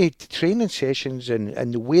 amount of training sessions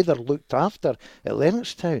and the way they're looked after at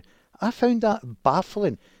Lennoxtown, I found that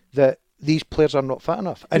baffling, that these players are not fit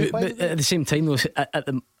enough. And but at the same time, though,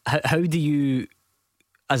 how do you,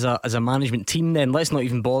 as a management team, then let's not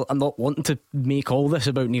even bother. I'm not wanting to make all this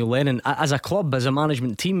about Neil Lennon. As a club, as a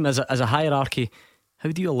management team, as a hierarchy, how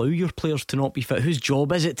do you allow your players to not be fit? Whose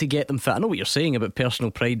job is it to get them fit? I know what you're saying about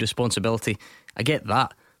personal pride, responsibility. I get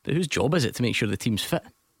that, but whose job is it to make sure the team's fit?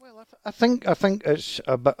 I think it's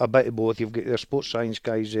a bit of both. You've got your sports science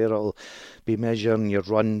guys there that'll be measuring your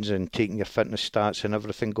runs and taking your fitness stats and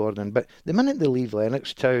everything, Gordon. But the minute they leave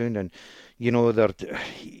Lennoxtown and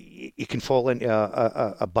you can fall into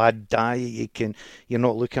a bad diet. You're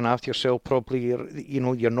not looking after yourself properly.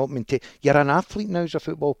 You're not maintaining. You're an athlete now as a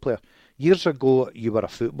football player. Years ago, you were a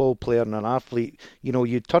football player and an athlete.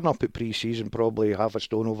 You'd turn up at pre-season probably half a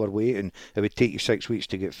stone overweight and it would take you 6 weeks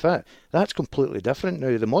to get fit. That's completely different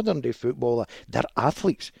now. The modern day footballer, they're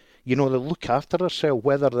athletes. They look after themselves,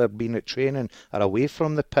 whether they've been at training or away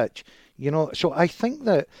from the pitch. So I think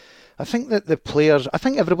that the players, I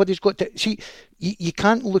think everybody's got to see. You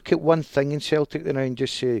can't look at one thing in Celtic now and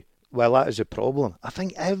just say, well, that is a problem. I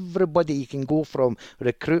think everybody, you can go from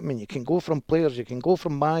recruitment, you can go from players, you can go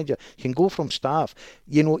from manager, you can go from staff.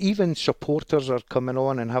 Even supporters are coming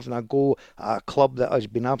on and having a go at a club that has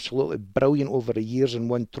been absolutely brilliant over the years and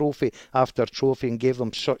won trophy after trophy and gave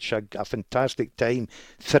them such a fantastic time,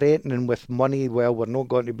 threatening with money, well, we're not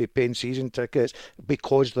going to be paying season tickets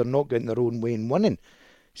because they're not getting their own way in winning.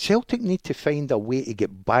 Celtic need to find a way to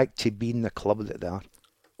get back to being the club that they are.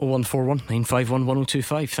 0141 951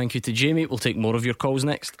 1025. Thank you to Jamie. We'll take more of your calls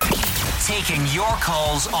next. Taking your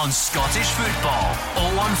calls on Scottish football.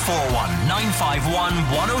 0141 951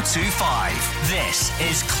 1025. This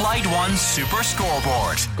is Clyde One Super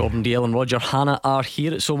Scoreboard. Gordon Dalziel and Roger Hannah are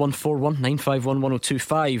here. It's 0141 951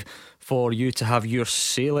 1025 for you to have your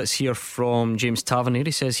say. Let's hear from James Tavernier.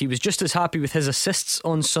 He says he was just as happy with his assists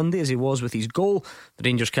on Sunday as he was with his goal. The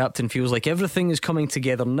Rangers captain feels like everything is coming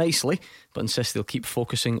together nicely, but insists they'll keep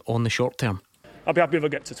focusing on the short term. I'll be happy if I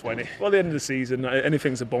get to 20. Well, at the end of the season,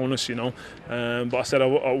 anything's a bonus, But I said I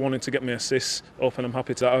wanted to get my assists up, and I'm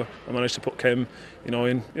happy that I managed to put Kem,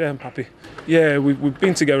 in. Yeah, I'm happy. Yeah, we've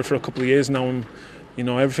been together for a couple of years now, and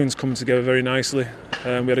everything's coming together very nicely. We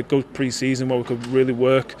had a good pre-season where we could really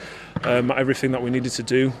work at everything that we needed to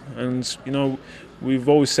do, and we've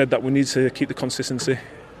always said that we need to keep the consistency.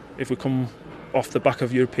 If we come off the back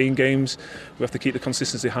of European games, we have to keep the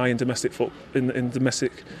consistency high in domestic in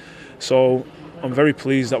domestic. So I'm very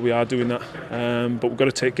pleased that we are doing that, but we've got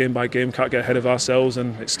to take game by game, can't get ahead of ourselves,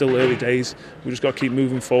 and it's still early days. We've just got to keep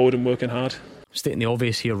moving forward and working hard. Stating the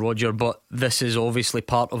obvious here, Roger, but this is obviously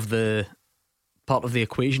part of the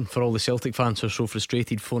equation for all the Celtic fans who are so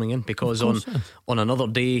frustrated phoning in, because on another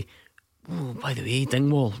day, by the way,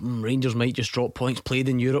 Dingwall, Rangers might just drop points, played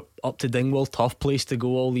in Europe, up to Dingwall, tough place to go,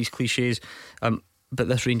 all these cliches, but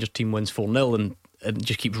this Rangers team wins 4-0 and it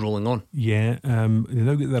just keeps rolling on. Yeah, they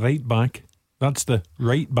now get the right back. That's the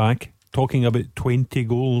right back, talking about 20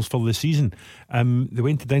 goals for the season. They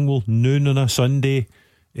went to Dingwall noon on a Sunday,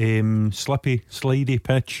 slippy, slidey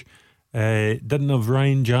pitch. Didn't have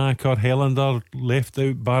Ryan Jack or Helander, left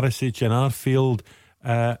out Barisic and Arfield,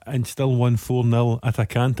 and still won 4-0 at a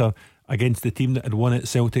canter against the team that had won at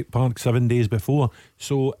Celtic Park 7 days before.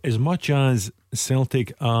 So as much as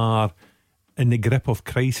Celtic are in the grip of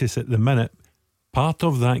crisis at the minute, part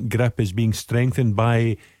of that grip is being strengthened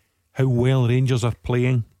by how well Rangers are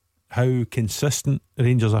playing, how consistent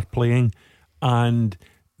Rangers are playing, and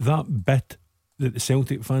that bit that the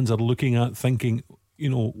Celtic fans are looking at thinking,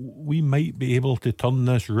 we might be able to turn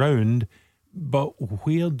this round, but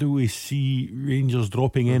where do we see Rangers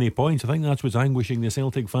dropping any points? I think that's what's anguishing the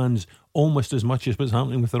Celtic fans almost as much as what's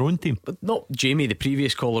happening with their own team. But not Jamie, the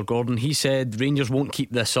previous caller, Gordon. He said Rangers won't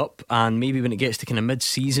keep this up, and maybe when it gets to kind of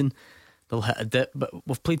mid-season they'll hit a dip, but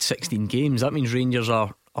we've played 16 games. That means Rangers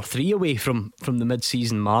are 3 away from the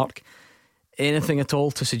mid-season mark. Anything at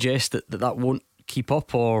all to suggest that won't keep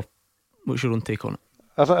up, or what's your own take on it?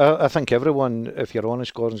 I think everyone, if you're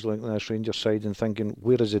honest, Gordon's looking at this Rangers side and thinking,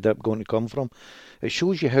 where is the dip going to come from? It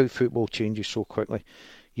shows you how football changes so quickly.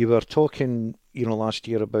 You were talking, last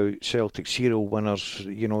year about Celtic serial winners.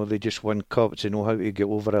 They just win cups. They know how to get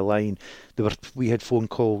over a line. We had phone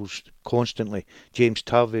calls constantly. James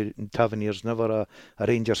Tavernier's never a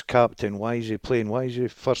Rangers captain. Why is he playing? Why is he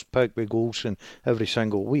first pick with Goulson every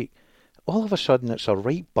single week? All of a sudden, it's a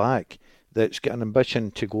right back that's got an ambition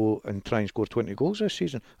to go and try and score 20 goals this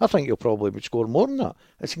season. I think he'll probably score more than that.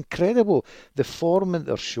 It's incredible, the form that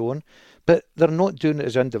they're showing, but they're not doing it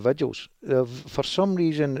as individuals. For some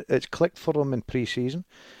reason, it's clicked for them in pre-season,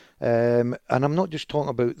 and I'm not just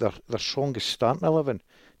talking about their strongest starting 11.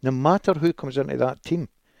 No matter who comes into that team,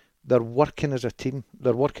 They're working as a team.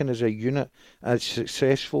 They're working as a unit. And it's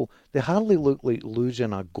successful. They hardly look like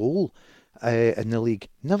losing a goal in the league.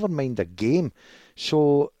 Never mind a game.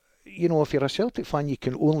 So, you know, if you're a Celtic fan, you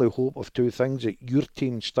can only hope of two things: that your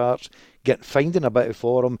team starts finding a bit of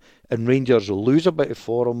form, and Rangers will lose a bit of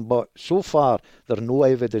form. But so far, there's no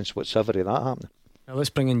evidence whatsoever of that happening. Now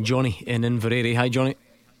let's bring in Johnny in Inverary. Hi, Johnny.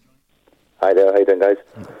 Hi there, how you doing, guys?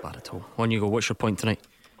 Not bad at all. On you go. What's your point tonight?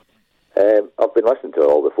 I've been listening to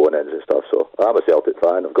all the phone-ins and stuff, so I'm a Celtic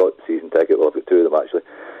fan. I've got season ticket. Well, I've got two of them actually.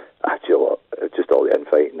 Actually, it's just all the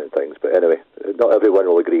infighting and things. But anyway, not everyone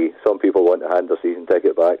will agree. Some people want to hand their season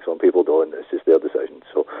ticket back, some people don't. It's just their decision.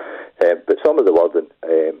 So, but some of the wording,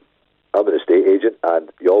 I'm an estate agent,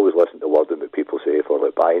 and you always listen to wording that people say for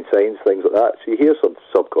like buying signs, things like that. So you hear some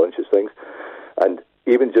subconscious things, and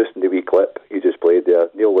even just in the wee clip you just played there,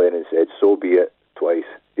 Neil Lennon said, "So be it," twice.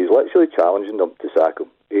 He's literally challenging them to sack him.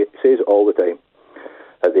 He says it all the time.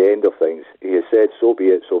 At the end of things, he has said, "So be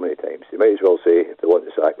it," so many times. He might as well say, "If they want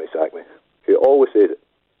to sack me, sack me." He always says it.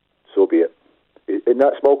 So be it. In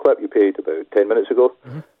that small clip you played about 10 minutes ago,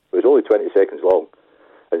 it was only 20 seconds long,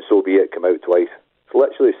 and "so be it" came out twice. It's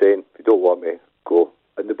literally saying, "If you don't want me, go."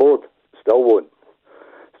 And the board still won't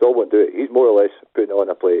do it. He's more or less putting it on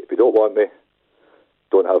a plate. If you don't want me,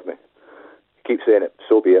 don't have me. He keeps saying it.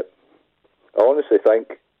 So be it. I honestly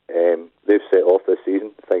think they've set off this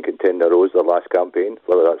season thinking 10 in a row is their last campaign,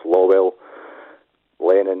 whether that's Lawwell,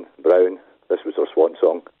 Lennon, Brown. This was their swan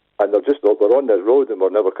song, and they're on this road, and we're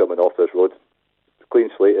never coming off this road. Clean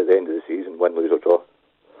slate at the end of the season, win, lose or draw.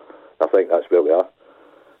 I think that's where we are,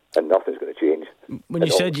 and nothing's going to change. When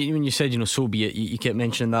you said, you know, so be it, you kept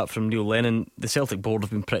mentioning that from Neil Lennon. The Celtic board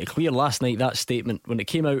have been pretty clear. Last night, that statement, when it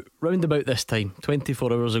came out round about this time,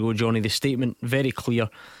 24 hours ago, Johnny, the statement very clear.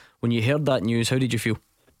 When you heard that news, how did you feel?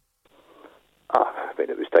 I mean,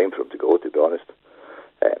 it was time for him to go, to be honest.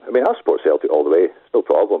 I mean, I support Celtic all the way. It's no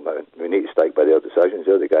problem. I mean, we need to stick by their decisions.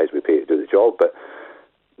 They're the guys we pay to do the job. But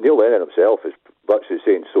Neil Lennon himself is actually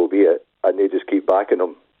saying, "So be it," and they just keep backing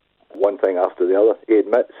him, one thing after the other. He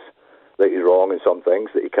admits that he's wrong in some things,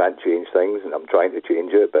 that he can't change things, and I'm trying to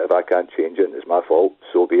change it, but if I can't change it and it's my fault,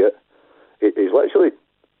 so be it. He's literally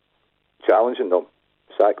challenging them.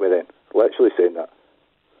 Sack me then. Literally saying that.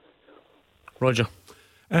 Roger.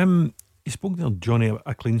 He spoke there, Johnny, about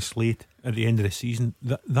a clean slate at the end of the season.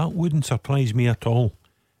 That wouldn't surprise me at all.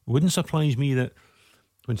 It wouldn't surprise me that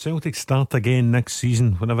when Celtic start again next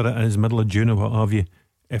season, whenever it is, middle of June or what have you,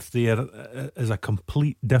 if there is a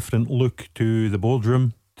complete different look to the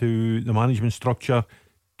boardroom, to the management structure,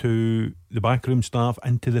 to the backroom staff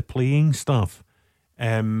and to the playing staff.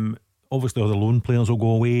 Obviously all the loan players will go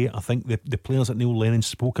away. I think the players that Neil Lennon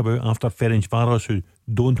spoke about after Ferencváros who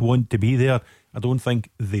don't want to be there, I don't think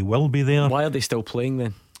they will be there. Why are they still playing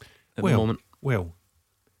then at the moment? Well,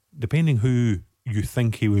 depending who you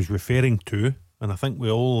think he was referring to, and I think we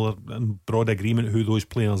all are in broad agreement who those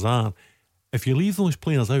players are. If you leave those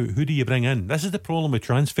players out, who do you bring in? This is the problem with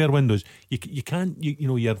transfer windows. You can't,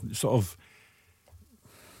 you're sort of,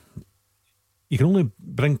 you can only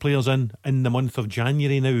bring players in the month of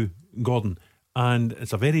January now, Gordon, and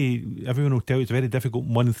it's everyone will tell you it's a very difficult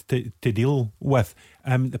month to deal with.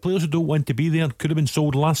 The players who don't want to be there could have been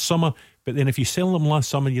sold last summer, but then if you sell them last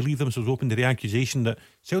summer, you leave themselves open to the accusation that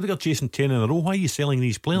Celtic are chasing 10 in a row. Why are you selling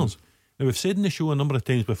these players? Now, we've said in the show a number of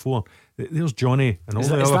times before, there's Johnny and all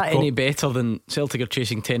the other... Is that any better than Celtic are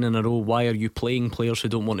chasing 10 in a row? Why are you playing players who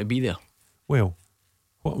don't want to be there? Well,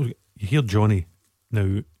 you hear Johnny.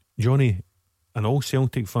 Now, Johnny and all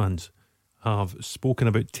Celtic fans have spoken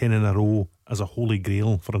about 10 in a row as a holy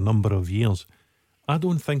grail for a number of years. I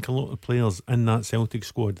don't think a lot of players in that Celtic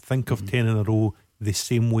squad think of 10 in a row the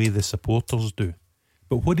same way the supporters do.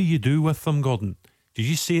 But what do you do with them, Gordon? Did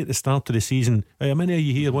you say at the start of the season, how many of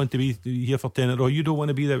you here want to be here for 10 in a row? You don't want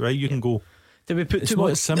to be there, right? You can go. Did we put it's too not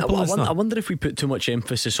much? as simple as that. I wonder if we put too much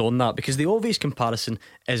emphasis on that, because the obvious comparison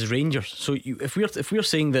is Rangers. So if we're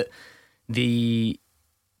saying that the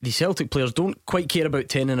Celtic players don't quite care about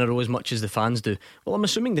 10 in a row as much as the fans do, well, I'm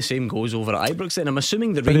assuming the same goes over at Ibrox then. I'm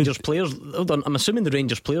assuming the Rangers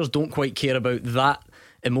players don't quite care about that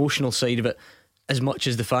emotional side of it as much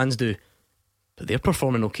as the fans do. But they're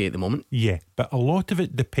performing okay at the moment. Yeah, but a lot of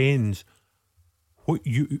it depends what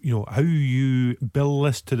how you bill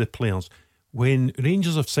this to the players. When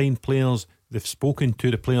Rangers have signed players, they've spoken to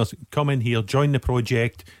the players, come in here, join the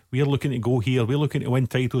project, we're looking to go here, we're looking to win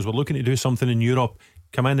titles, we're looking to do something in Europe,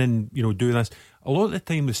 come in and do this. A lot of the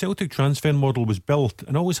time the Celtic transfer model was built,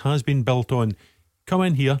 and always has been built on, come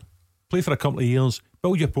in here, play for a couple of years,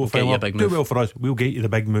 build your profile up, do well for us, we'll get you the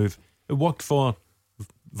big move. It worked for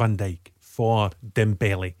Van Dijk, for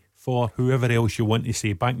Dembele, for whoever else you want to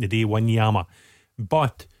say. Back in the day, Wanyama.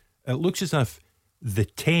 But it looks as if the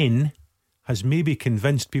 10 has maybe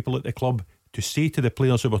convinced people at the club to say to the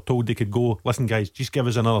players who were told they could go, listen guys, just give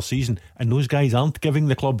us another season. And those guys aren't giving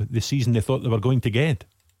the club the season they thought they were going to get.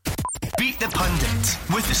 Beat the Pundit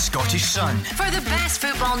with the Scottish Sun. For the best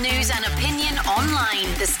football news and opinion online,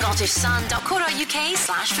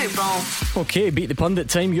 thescottishsun.co.uk/football. Okay, Beat the Pundit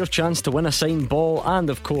time. Your chance to win a signed ball and,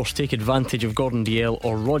 of course, take advantage of Gordon Dalziel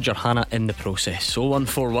or Roger Hannah in the process.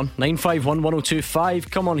 0141 951 1025.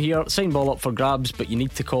 Come on here, sign ball up for grabs, but you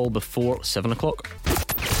need to call before 7 o'clock.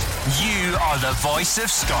 You are the voice of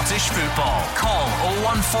Scottish football. Call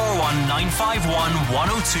 0141 951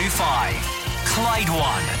 1025. Clyde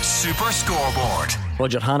One Super Scoreboard.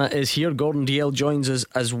 Roger Hannah is here. Gordon Dalziel joins us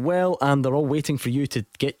as well, and they're all waiting for you to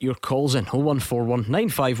get your calls in. 0141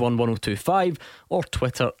 951 1025 or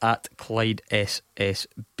Twitter at Clyde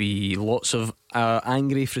SSB. Lots of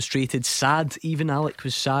angry, frustrated, sad. Even Alec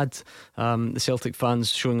was sad. The Celtic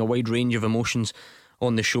fans showing a wide range of emotions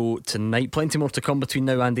on the show tonight. Plenty more to come between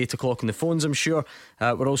now and 8 o'clock on the phones, I'm sure.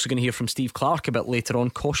 We're also going to hear from Steve Clarke a bit later on,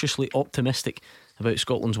 cautiously optimistic about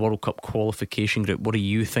Scotland's World Cup qualification group. What do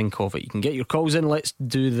you think of it? You can get your calls in. Let's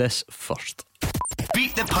do this first.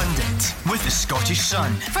 Beat the Pundit with the Scottish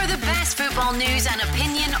Sun. For the best football news and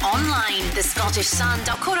opinion online,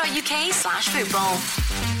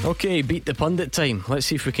 thescottishsun.co.uk/football. Okay, Beat the Pundit time. Let's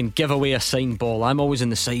see if we can give away a signed ball. I'm always on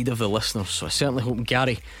the side of the listeners, so I certainly hope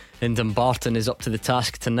Gary in Dumbarton is up to the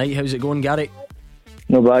task tonight. How's it going, Gary?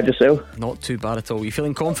 Not bad, yourself? Not too bad at all. You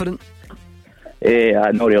feeling confident?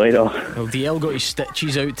 Not really, no. Well, DL got his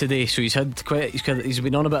stitches out today, so he's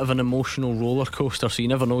been on a bit of an emotional roller coaster, so you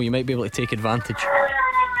never know, you might be able to take advantage.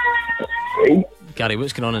 Hey. Gary,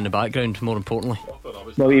 what's going on in the background, more importantly?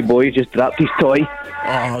 My wee boy just dropped his toy.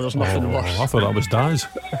 Oh, there's nothing worse. I thought that was Daz.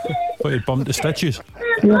 Thought he'd bumped the stitches.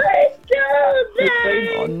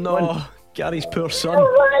 Oh no, Gary's poor son.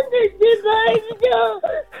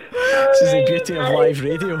 This is the beauty of live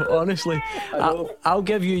radio, honestly. I'll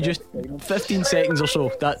give you just 15 seconds or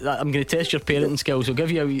so. That I'm going to test your parenting skills. I'll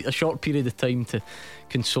give you a short period of time to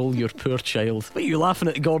console your poor child. What are you laughing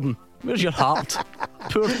at, Gordon? Where's your heart?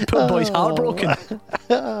 Poor boy's heartbroken.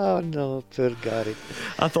 Oh no, poor Gary.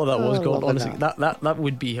 I thought that was Gordon. Honestly, that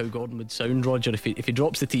would be how Gordon would sound, Roger. If he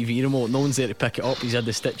drops the TV remote, no one's there to pick it up. He's had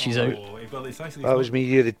the stitches out. That was me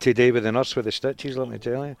here today with the nurse with the stitches. Let me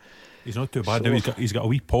tell you. He's not too bad now. He's got a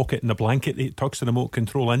wee pocket in the blanket that he tucks the remote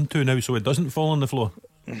control into now, so it doesn't fall on the floor.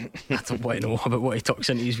 I don't want to know about what he tucks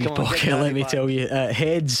into his wee pocket, let me tell you.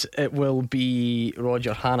 Heads, it will be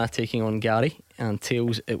Roger Hannah taking on Gary, and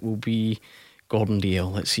tails, it will be Gordon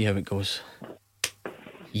Dalziel. Let's see how it goes.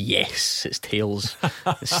 Yes, it's tails.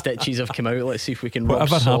 The stitches have come out. Let's see if we can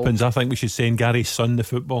whatever happens, I think we should send Gary's son the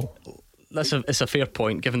football. It's a fair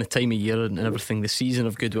point, given the time of year and everything, the season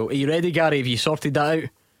of goodwill. Are you ready, Gary? Have you sorted that out?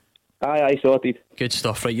 Aye, sorted. Good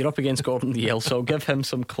stuff. Right, you're up against Gordon Dalziel, so I'll give him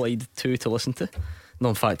some Clyde 2 to listen to. No,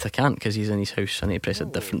 in fact I can't, because he's in his house. I need to press a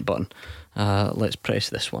different button. Let's press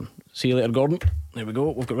this one. See you later, Gordon. There we go,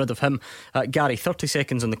 we've got rid of him. Gary, 30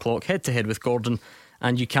 seconds on the clock, head to head with Gordon,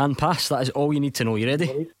 and you can pass. That is all you need to know. You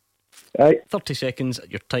ready? Aye. 30 seconds,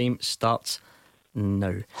 your time starts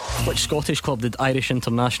now. Which Scottish club did Irish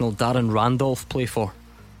international Darren Randolph play for?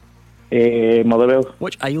 Motherwell.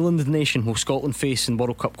 Which island nation will Scotland face in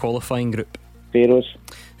World Cup qualifying group? Faroes.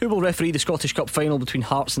 Who will referee the Scottish Cup final between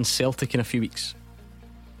Hearts and Celtic in a few weeks?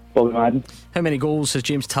 Bobby Madden. How many goals has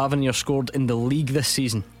James Tavernier scored in the league this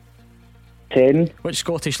season? 10. Which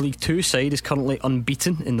Scottish League 2 side is currently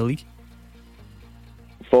unbeaten in the league?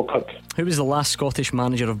 Falkirk. Who was the last Scottish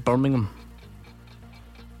manager of Birmingham?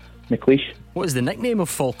 McLeish. What is the nickname of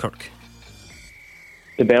Falkirk?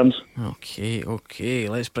 The Burns. Okay,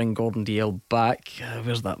 let's bring Gordon Dalziel back.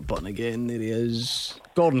 Where's that button again? There he is.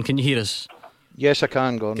 Gordon, can you hear us? Yes, I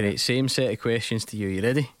can, Gordon. Great, same set of questions to you. You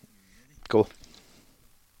ready? Go.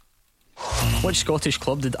 Which Scottish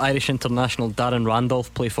club did Irish international Darren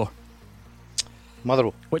Randolph play for?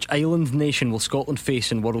 Motherwell. Which island nation will Scotland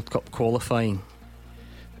face in World Cup qualifying?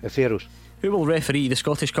 The Faroes. Who will referee the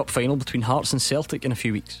Scottish Cup final between Hearts and Celtic in a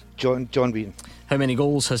few weeks? John Beaton. How many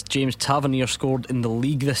goals has James Tavernier scored in the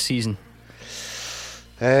league this season?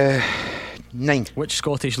 9. Which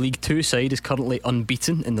Scottish League 2 side is currently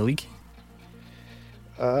unbeaten in the league?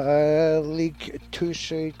 League 2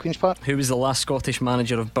 side, Queen's Park. Who was the last Scottish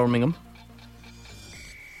manager of Birmingham?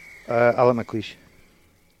 Alan McLeish.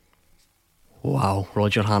 Wow,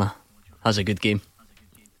 Roger Hannah has a good game.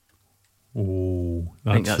 Oh,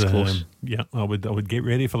 I think that's close. Yeah, I would get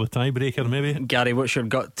ready for the tiebreaker, maybe. Gary, what's your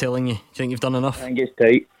gut telling you? Do you think you've done enough? I think it's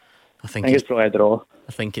tight. I think it's probably a draw.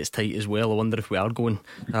 I think it's tight as well. I wonder if we are going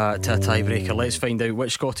to a tiebreaker. Let's find out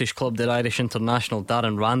which Scottish club did Irish international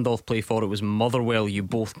Darren Randolph play for. It was Motherwell. You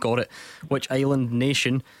both got it. Which island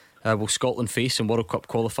nation will Scotland face in World Cup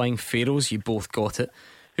qualifying? Faroes. You both got it.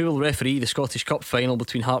 Who will referee the Scottish Cup final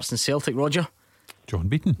between Hearts and Celtic, Roger? John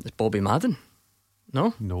Beaton. It's Bobby Madden.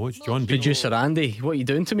 No, it's John Beaton. Producer Andy, what are you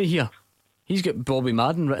doing to me here? He's got Bobby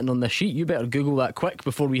Madden written on this sheet. You better Google that quick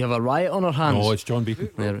before we have a riot on our hands. No, it's John Beaton.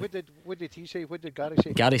 What did he say? What did Gary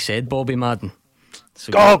say? Gary said Bobby Madden.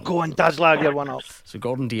 So go on, Dazzler, you're one up. So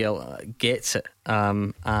Gordon DL gets it,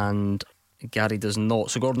 and Gary does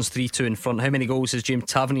not. So Gordon's 3-2 in front. How many goals has James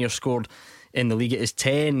Tavernier scored in the league? It is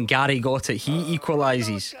 10. Gary got it. He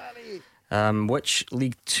equalises. Which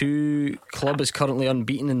League 2 club is currently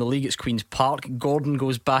unbeaten in the league? It's Queen's Park. Gordon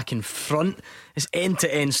goes back in front. It's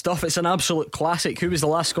end-to-end stuff. It's an absolute classic. Who was the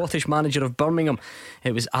last Scottish manager of Birmingham?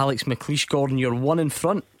 It was Alex McLeish. Gordon, you're one in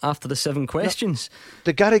front after the 7 questions.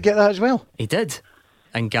 Did Gary get that as well? He did.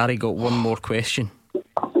 And Gary got one more question.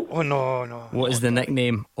 Oh no. What is the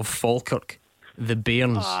nickname of Falkirk? The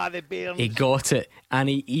Bairns. The Bairns. He got it, and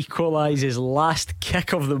he equalises last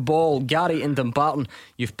kick of the ball. Gary and Dumbarton,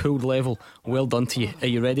 you've pulled level. Well done to you. Are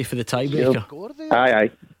you ready for the tiebreaker? Aye.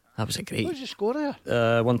 That was a great. What was the score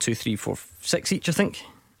there? 1, 2, 3, 4, 6 each, I think.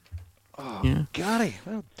 Yeah. Gary,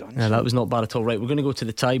 well done. Yeah, that was not bad at all. Right, we're going to go to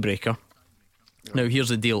the tiebreaker. Now here's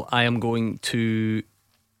the deal. I am going to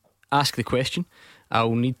ask the question.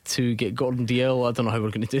 I'll need to get Gordon DL. I don't know how we're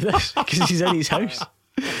going to do this because he's in his house.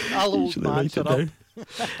 I'll hold my answer up.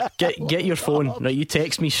 Get your phone. Right, you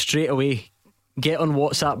text me straight away. Get on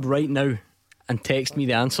WhatsApp right now and text me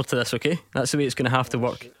the answer to this, okay? That's the way it's going to have to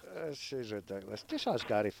work. This is ridiculous. Just ask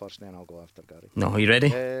Gary first, then I'll go after Gary. No, are you ready?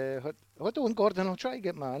 Hold on, Gordon. I'll try to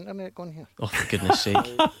get my internet going here. Oh, for goodness sake.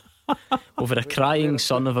 Over a crying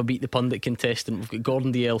son of a Beat the Pundit contestant, we've got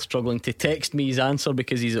Gordon DL struggling to text me his answer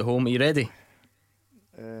because he's at home. Are you ready?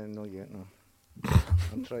 Not yet, no.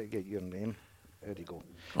 I'm trying to get your name. There you go.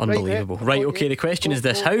 Unbelievable. Right, okay, the question is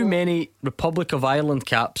this. How many Republic of Ireland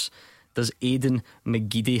caps does Aidan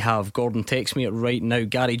McGeady have? Gordon, text me it right now.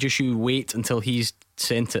 Gary, just you wait until he's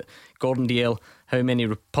sent it. Gordon DL, how many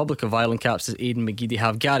Republic of Ireland caps does Aidan McGeady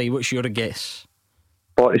have? Gary, what's your guess?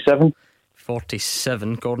 47.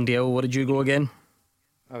 47. Gordon DL, what did you go again?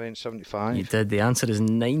 I went 75. You did. The answer is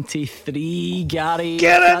 93. Gary,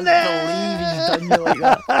 get in there! I can't believe he's done you like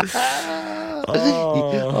that.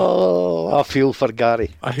 I feel for Gary.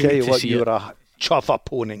 I tell you what, you were a tough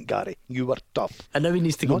opponent, Gary. You were tough. And now he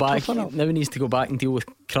needs to go back. Now he needs to go back and deal with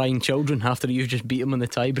crying children after you've just beat him in the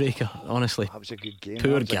tiebreaker. Honestly, that was a good game.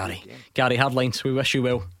 Poor Gary. Gary, hard lines. We wish you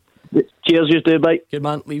well. Cheers, you do, bye. Good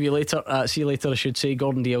man, leave you later. See you later, I should say.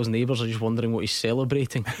 Gordon DL's neighbours are just wondering what he's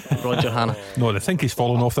celebrating. Roger Hannah. No, they think he's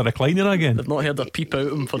fallen off the recliner again. They've not heard a peep out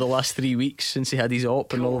of him for the last 3 weeks since he had his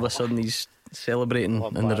op, and all of a sudden he's celebrating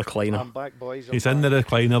in the recliner. I'm back, boys. He's in the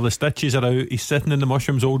recliner, the stitches are out, he's sitting in the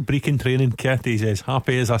Mushrooms old Brecon training kit. He's as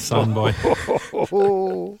happy as a sandboy.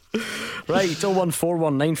 Right,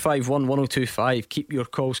 01419511025. Keep your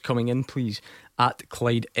calls coming in, please, at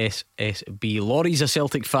Clyde SSB. Laurie's a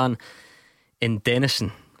Celtic fan in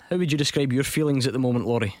Denison. How would you describe your feelings at the moment,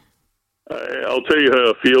 Laurie? I'll tell you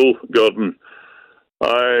how I feel, Gordon.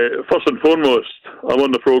 First and foremost, I'm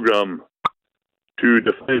on the programme to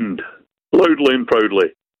defend loudly and proudly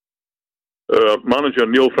our manager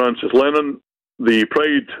Neil Francis Lennon, the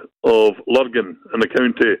pride of Lurgan in the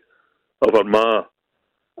county of Armagh.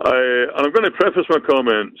 And I'm going to preface my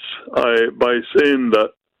comments by saying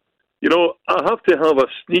that, you know, I have to have a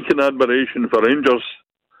sneaking admiration for Rangers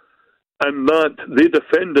in that they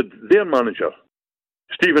defended their manager,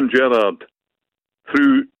 Steven Gerrard,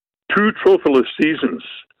 through 2 trophyless seasons.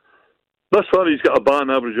 Thus far, he's got a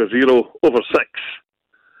batting average of 0 over 6.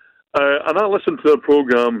 And I listened to their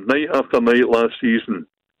programme night after night last season,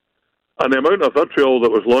 and the amount of vitriol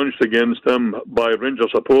that was launched against him by Rangers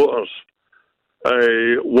supporters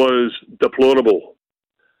was deplorable.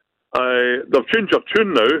 They've changed their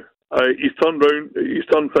tune now. He's turned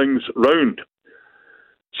things round.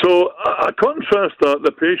 So I contrast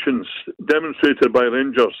the patience demonstrated by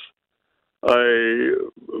Rangers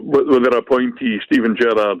with their appointee Steven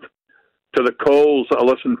Gerrard to the calls I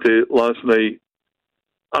listened to last night.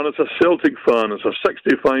 And as a Celtic fan, as a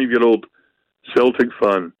 65-year-old Celtic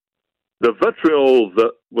fan, the vitriol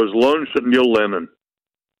that was launched at Neil Lennon,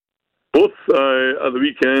 both at the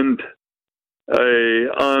weekend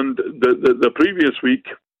and the previous week,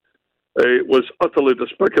 was utterly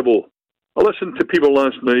despicable. I listened to people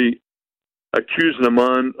last night accusing a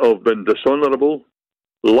man of being dishonourable,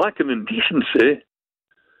 lacking in decency,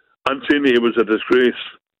 and saying he was a disgrace.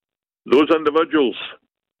 Those individuals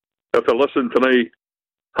if they're listening tonight,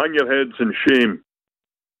 hang your heads in shame,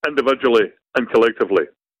 individually and collectively.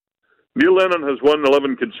 Neil Lennon has won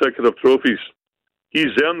 11 consecutive trophies.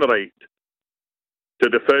 He's earned the right to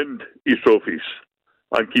defend his trophies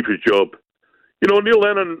and keep his job. You know, Neil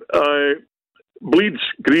Lennon bleeds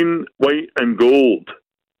green, white and gold.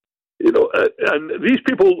 You know, and these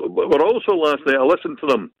people were also last night, I listened to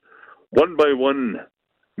them, one by one,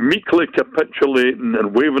 meekly capitulating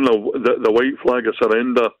and waving the white flag of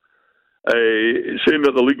surrender, saying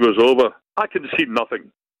that the league was over. I can see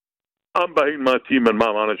nothing. I'm behind my team and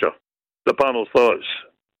my manager. The panel's thoughts.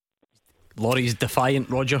 Laurie's defiant,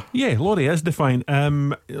 Roger. Yeah, Laurie is defiant.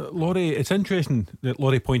 Laurie, it's interesting that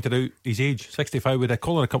Laurie pointed out his age, 65. We had a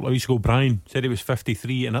caller a couple of weeks ago, Brian, said he was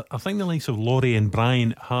 53. And I think the likes of Laurie and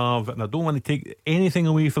Brian have, and I don't want to take anything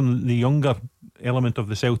away from the younger element of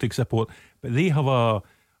the Celtic support, but they have a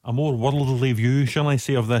more worldly view, shall I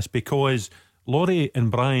say, of this, because Laurie and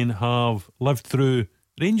Brian have lived through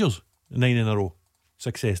Rangers 9 in a row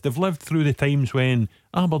success. They've lived through the times when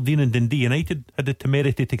Aberdeen and Dundee United had the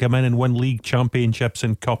temerity to come in and win league championships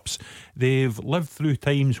and cups. They've lived through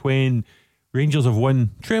times when Rangers have won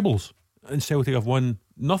trebles and Celtic have won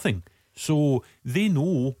nothing. So they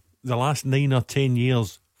know the last 9 or 10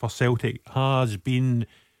 years for Celtic has been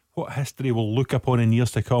what history will look upon in years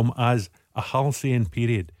to come as a halcyon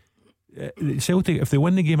period. Celtic, if they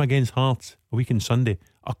win the game against Hearts a week on Sunday,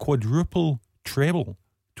 a quadruple treble,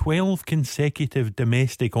 12 consecutive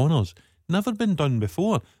domestic honours, never been done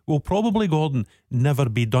before, will probably, Gordon, never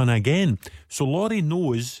be done again. So Laurie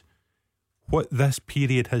knows what this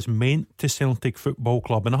period has meant to Celtic Football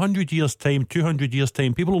Club. In 100 years' time, 200 years'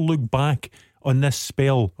 time, people will look back on this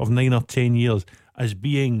spell of 9 or 10 years as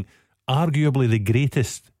being arguably the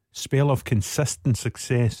greatest spell of consistent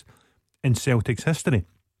success in Celtic's history.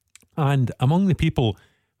 And among the people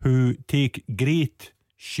who take great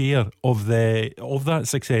share of that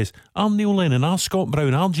success are Neil Lennon, are Scott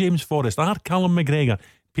Brown, are James Forrest, are Callum McGregor,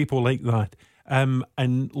 people like that.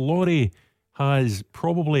 And Laurie has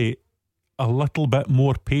probably a little bit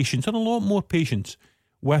more patience, and a lot more patience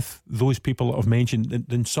with those people that I've mentioned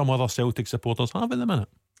than some other Celtic supporters have at the minute.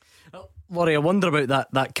 Laurie, I wonder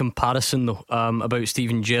about that comparison though, about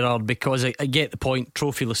Steven Gerrard, because I get the point,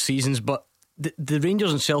 trophyless seasons, but the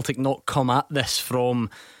Rangers and Celtic not come at this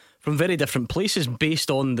from very different places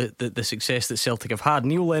based on the success that Celtic have had.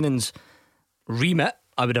 Neil Lennon's remit,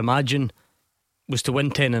 I would imagine, was to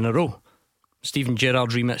win 10 in a row. Steven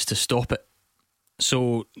Gerrard's remit's to stop it.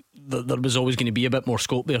 So there was always going to be a bit more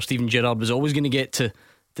scope there. Steven Gerrard was always going to get to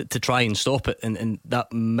try and stop it, and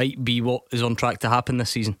that might be what is on track to happen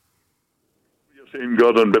this season. You're saying,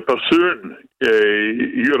 Gordon, but pursuing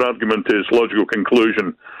your argument to its logical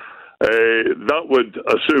conclusion, that would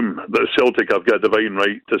assume that Celtic have got a divine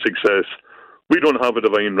right to success. We don't have a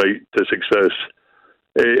divine right to success.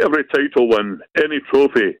 Every title win, any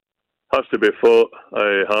trophy, has to be fought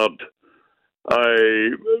hard.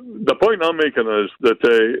 The point I'm making is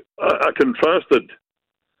that I contrasted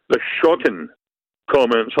the shocking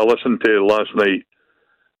comments I listened to last night.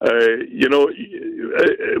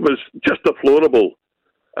 It was just deplorable.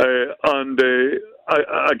 And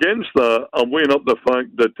against that, I'm weighing up the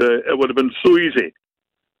fact that it would have been so easy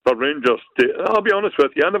for Rangers to... I'll be honest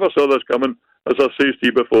with you, I never saw this coming, as I said to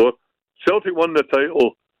you before. Celtic won the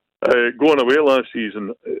title going away last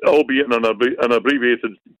season, albeit in an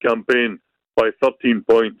abbreviated campaign, by 13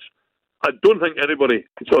 points. I don't think anybody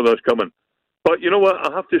saw this coming. But you know what,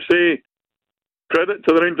 I have to say credit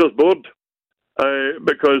to the Rangers board,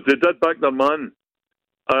 because they did back their man.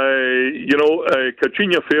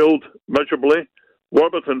 Caixinha failed miserably,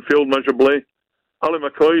 Warburton failed miserably, Ali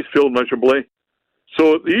McCoy failed miserably.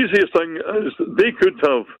 So the easiest thing is they could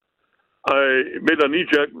have made a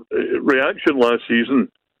knee-jerk reaction last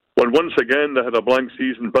season when once again they had a blank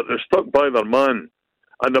season, but they stuck by their man.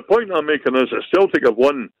 And the point I'm making is that Celtic have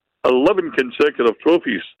won 11 consecutive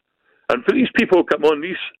trophies. And for these people, come on,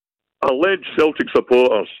 these alleged Celtic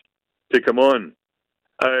supporters to come on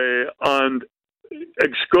and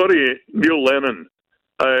excoriate Neil Lennon,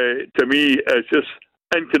 to me, is just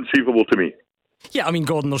inconceivable to me. Yeah, I mean,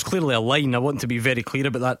 Gordon, there's clearly a line. I want to be very clear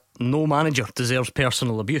about that. No manager deserves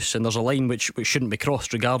personal abuse, and there's a line which shouldn't be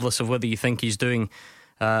crossed, regardless of whether you think he's doing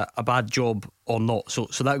a bad job or not. So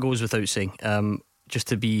that goes without saying. Just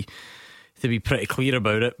to be pretty clear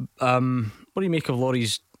about it. What do you make of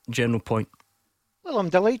Laurie's general point? Well, I'm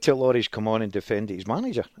delighted Laurie's come on and defended his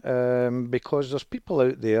manager, because there's people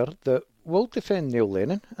out there that will defend Neil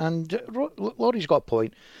Lennon, and Laurie's got a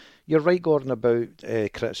point. You're right, Gordon, about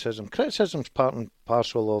criticism. Criticism's part and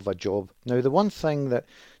parcel of a job. Now, the one thing that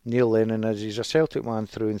Neil Lennon is, he's a Celtic man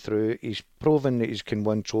through and through. He's proven that he can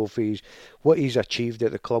win trophies. What he's achieved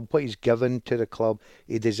at the club, what he's given to the club,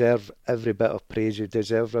 he deserves every bit of praise. He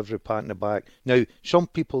deserves every pat in the back. Now, some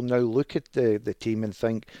people now look at the team and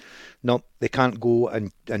think, no, they can't go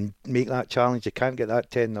and make that challenge. They can't get that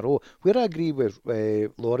 10 in a row. Where I agree with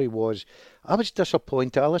Laurie was, I was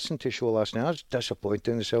disappointed. I listened to the show last night. I was disappointed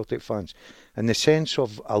in the Celtic fans in the sense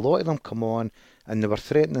of a lot of them come on and they were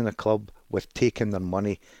threatening the club with taking their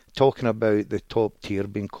money, talking about the top tier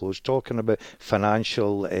being closed, talking about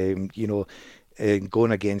financial,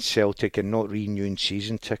 going against Celtic and not renewing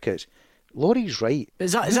season tickets. Laurie's right.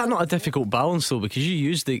 Is that not a difficult balance though? Because you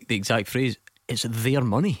used the exact phrase, it's their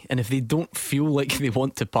money, and if they don't feel like they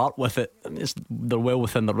want to part with it, they're well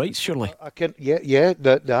within their rights, surely.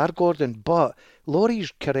 They are, Gordon, but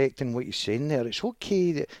Laurie's correct in what he's saying there. It's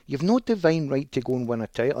okay, you've no divine right to go and win a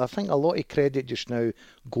title. I think a lot of credit just now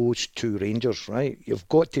goes to Rangers, right? You've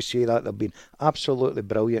got to say that they've been absolutely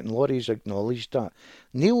brilliant, and Laurie's acknowledged that.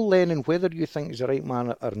 Neil Lennon, whether you think he's the right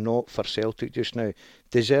man or not for Celtic just now,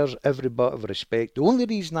 deserves every bit of respect. The only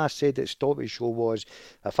reason I said at the start of the show was,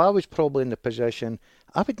 if I was probably in the position,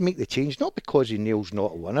 I would make the change, not because Neil's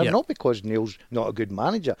not a winner, not because Neil's not a good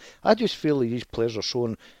manager. I just feel that these players are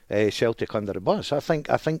throwing Celtic under the bus. I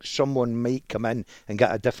think someone might come in and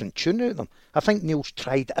get a different tune out of them. I think Neil's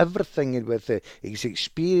tried everything with his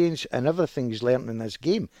experience and everything he's learnt in this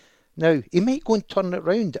game. Now, he might go and turn it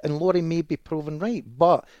round, and Laurie may be proven right,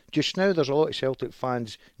 but just now there's a lot of Celtic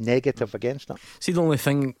fans negative against that. See, the only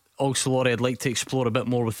thing also, Laurie, I'd like to explore a bit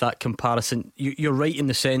more with that comparison. You're right in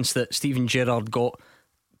the sense that Steven Gerrard got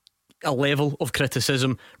a level of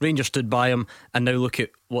criticism, Rangers stood by him, and now look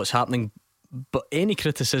at what's happening. But any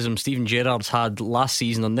criticism Steven Gerrard's had last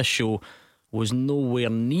season on this show was nowhere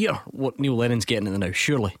near what Neil Lennon's getting at now,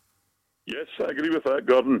 surely. Yes, I agree with that,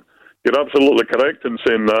 Gordon. You're absolutely correct in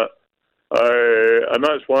saying that. And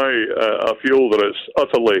that's why I feel that it's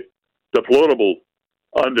utterly deplorable.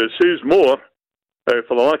 And it says more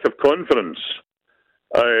for the lack of confidence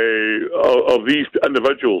of these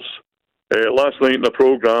individuals last night in the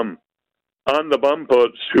programme, and the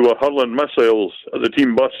Bampots who were hurling missiles at the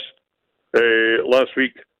team bus last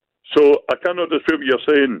week. So I cannot dispute what you're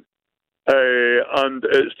saying. And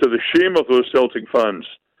it's to the shame of those Celtic fans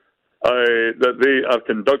that they are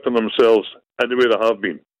conducting themselves in the way they have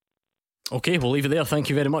been. Okay, we'll leave it there. Thank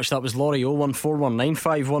you very much. That was Laurie. 0141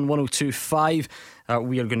 951 1025.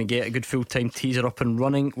 We are going to get a good full-time teaser up and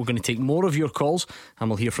running. We're going to take more of your calls, and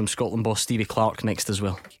we'll hear from Scotland boss Stevie Clarke next as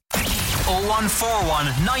well. 0141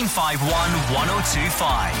 951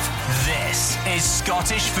 1025. This is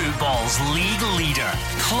Scottish football's league leader,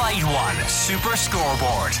 Clyde One Super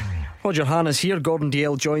Scoreboard. Roger Hannah's here, Gordon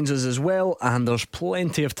DL joins us as well, and there's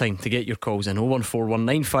plenty of time to get your calls in. 0141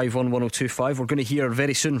 951 1025. We're going to hear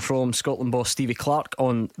very soon from Scotland boss Stevie Clarke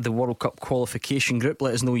on the World Cup qualification group.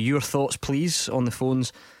 Let us know your thoughts please on the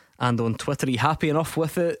phones and on Twitter. Are you happy enough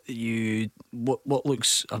with it? What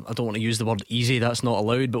looks, I don't want to use the word easy, that's not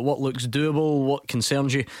allowed, but what looks doable, what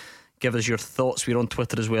concerns you? Give us your thoughts. We're on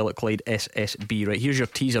Twitter as well at Clyde SSB. Right, here's your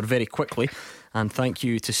teaser very quickly. And thank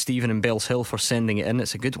you to Stephen in Bells Hill for sending it in.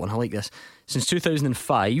 It's a good one, I like this. Since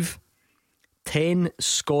 2005, 10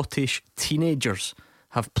 Scottish teenagers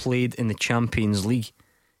have played in the Champions League.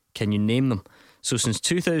 Can you name them? So since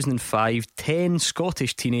 2005, 10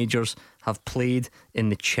 Scottish teenagers have played in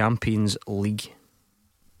the Champions League.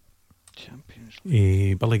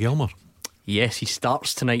 Billy Gilmour. Yes, he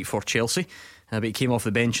starts tonight for Chelsea, but he came off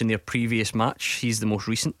the bench in their previous match. He's the most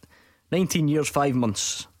recent. 19 years 5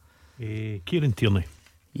 months. Kieran Tierney.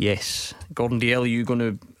 Yes. Gordon DL, are you going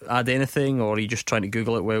to add anything, or are you just trying to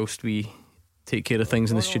Google it whilst we take care of things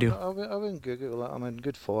in the studio? I wouldn't Google it. I'm in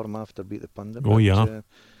good form after Beat the Pundit. Oh yeah.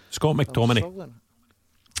 Scott McTominay.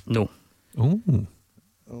 No.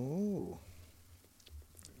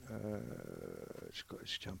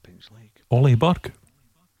 Scottish Champions League. Ollie Burke.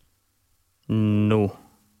 No.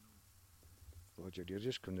 Roger, you're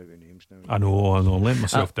just going to do names now. I know, I'm letting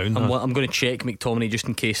myself down. I'm going to check McTominay just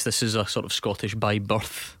in case this is a sort of Scottish by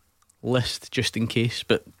birth list, just in case,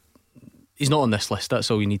 but he's not on this list. That's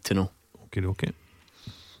all you need to know. Okay.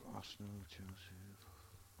 Arsenal, Chelsea.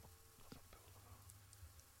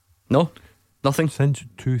 No? Nothing? Since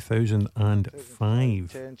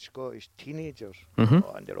 2005. 10 Scottish teenagers.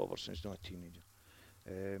 Andy Robertson's not a teenager.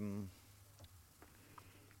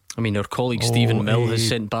 I mean, our colleague Stephen Mill has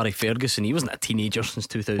sent Barry Ferguson. He wasn't a teenager since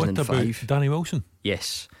 2005. What about Danny Wilson?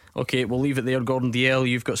 Yes. Okay, we'll leave it there, Gordon DL.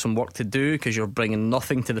 You've got some work to do because you're bringing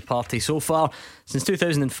nothing to the party so far. Since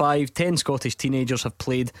 2005, 10 Scottish teenagers have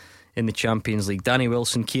played in the Champions League. Danny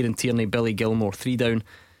Wilson, Kieran Tierney, Billy Gilmore, 3 down,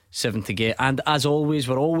 7 to get. And as always,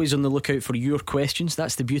 we're always on the lookout for your questions.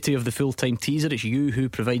 That's the beauty of the full-time teaser. It's you who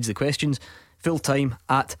provides the questions. Fulltime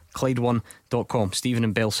at Clyde1.com. Stephen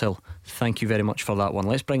in Bellshill, thank you very much for that one.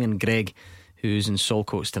 Let's bring in Greg, who's in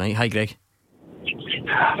Saltcoats tonight. Hi, Greg.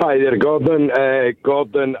 Hi there,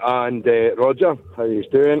 Gordon and Roger. How are you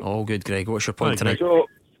doing? All good, Greg. What's your point tonight? So,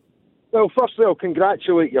 well, firstly, I'll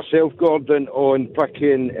congratulate yourself, Gordon, on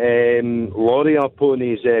picking Laurie up on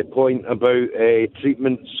his point about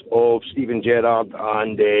treatments of Steven Gerrard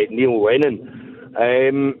and Neil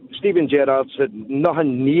Lennon. Steven Gerrard's had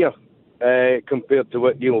nothing near compared to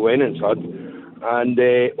what Neil Lennon's had. And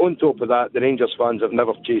on top of that, the Rangers fans have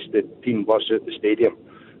never chased the team bus out the stadium.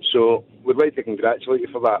 So we'd like to congratulate you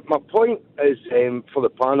for that. My point is, for the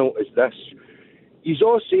panel, is this. You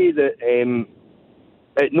all say that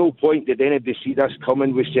at no point did anybody see this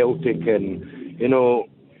coming with Celtic, and, you know,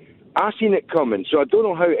 I seen it coming, so I don't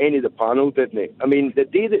know how any of the panel didn't. I mean, the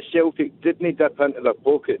day that Celtic didn't dip into their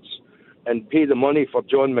pockets and pay the money for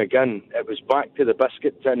John McGinn, it was back to the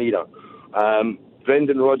biscuit tin era.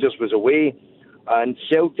 Brendan Rodgers was away, and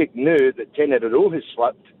Celtic knew that 10 in a row has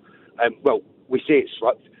slipped. Well, we say it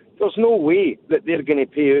slipped. There's no way that they're going to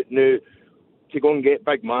pay out now to go and get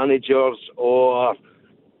big managers or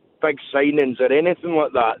big signings or anything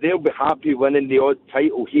like that. They'll be happy winning the odd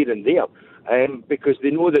title here and there, because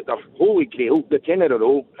they know that their holy grail, the 10 in a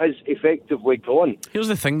row, is effectively gone. Here's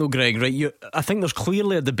the thing though, Greg, right? I think there's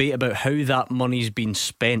clearly a debate about how that money's been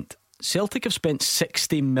spent. Celtic have spent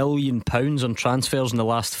 £60 million on transfers in the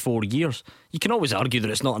last 4 years. You can always argue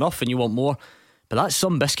that it's not enough and you want more, but that's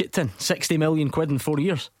some biscuit tin. 60 million quid in 4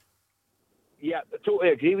 years. Yeah, I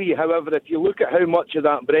totally agree with you. However, if you look at how much of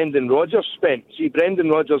that Brendan Rodgers spent, see, Brendan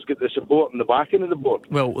Rodgers got the support and the backing of the board.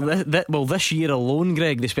 Well, this year alone,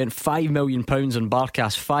 Greg, they spent £5 million on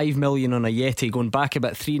Barkas, £5 million on Ajeti, going back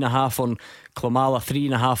about 3.5 on Klamala,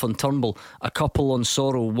 3.5 on Turnbull, a couple on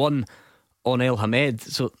Sorrell, 1 on El Hamed.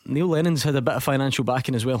 So Neil Lennon's had a bit of financial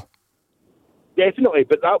backing as well. Definitely,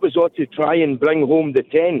 but that was all to try and bring home the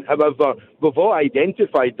 10. However, we've all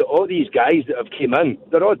identified that all these guys that have came in,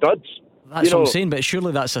 they're all duds. That's what I'm saying, but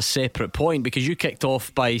surely that's a separate point, because you kicked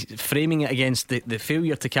off by framing it against the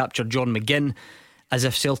failure to capture John McGinn as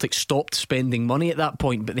if Celtic stopped spending money at that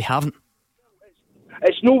point, but they haven't.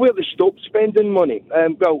 It's nowhere they stopped spending money.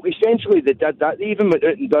 Well, essentially they did that. They even went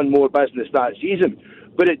out and done more business that season,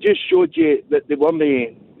 but it just showed you that they weren't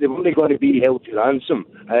going to be held to ransom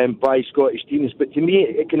by Scottish teams. But to me,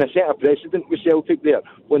 it kind of set a precedent with Celtic there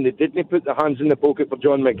when they didn't put their hands in the pocket for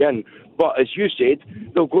John McGinn. But as you said,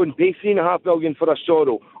 they'll go and pay $3.5 million for a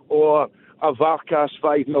Sorrell or a Varkas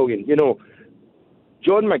 $5 million. You know,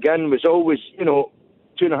 John McGinn was always,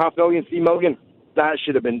 $2.5 million, $3 million.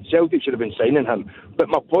 Celtic should have been signing him. But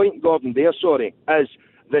my point, Gordon, is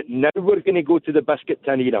that now we're going to go to the biscuit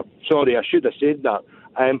tin era. Sorry, I should have said that.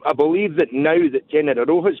 I believe that now that 10 in a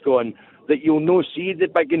row has gone, that you'll no see the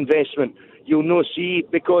big investment. You'll no see,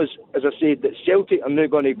 because, as I said, that Celtic are now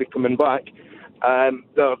going to be coming back.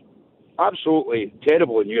 They're absolutely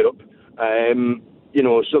terrible in Europe. So they're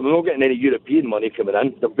not getting any European money coming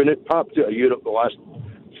in. They've been papped out of Europe the last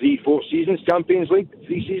 3-4 seasons, Champions League,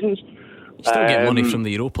 3 seasons. Still get money from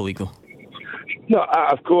the Europa League though. No,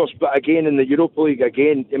 of course, but again, in the Europa League,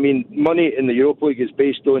 money in the Europa League is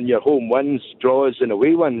based on your home wins, draws and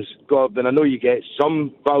away wins, Gordon. I know you get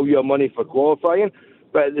some value of money for qualifying,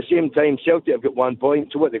 but at the same time, Celtic have got 1 point,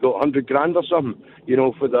 so what, they got 100 grand or something,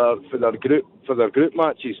 for their group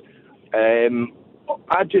matches.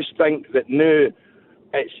 I just think that now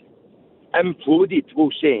it's imploded,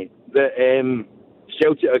 we'll say, that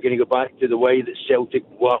Celtic are going to go back to the way that Celtic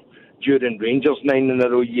were during Rangers' 9 in a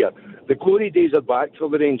row year. The glory days are back for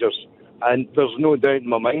the Rangers, and there's no doubt in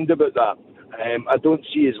my mind about that. I don't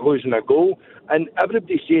see us losing a goal. And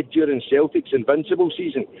everybody said during Celtic's invincible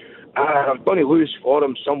season, they're going to lose for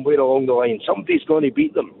them somewhere along the line. Somebody's going to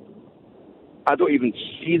beat them. I don't even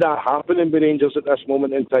see that happening with Rangers at this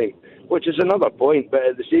moment in time, which is another point. But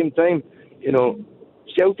at the same time,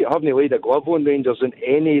 Celtic haven't laid a glove on Rangers in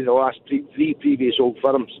any of the last 3 previous Old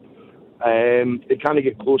Firms. They can't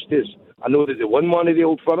get close to us. I know that they won one of the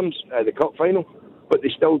Old Firms, the cup final, but they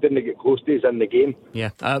still didn't get close to us in the game.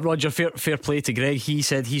 Yeah, Roger, fair play to Greg. He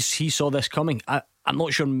said he saw this coming. I'm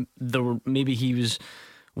not sure maybe he was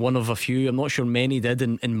one of a few. I'm not sure many did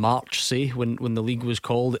in March, say, when the league was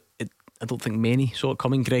called. I don't think many saw it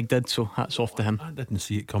coming. Greg did, so hats off to him. I didn't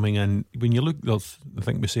see it coming, and when you look, there's, I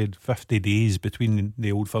think we said 50 days between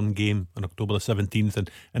the Old Firm game on October the 17th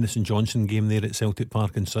and the St Johnstone game there at Celtic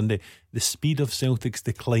Park on Sunday. The speed of Celtic's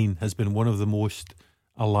decline has been one of the most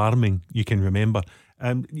alarming you can remember.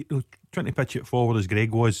 Trying to pitch it forward as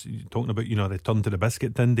Greg was talking about, return to the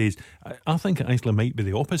biscuit tin days. I think it actually might be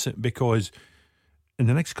the opposite, because in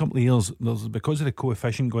the next couple of years, because of the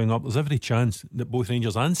coefficient going up, there's every chance that both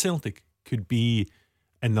Rangers and Celtic could be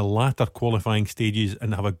in the latter qualifying stages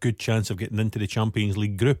and have a good chance of getting into the Champions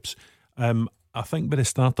League groups. I think by the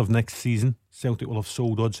start of next season, Celtic will have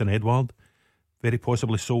sold Odsonne Edouard, very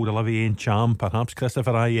possibly sold Olivier Ntcham, perhaps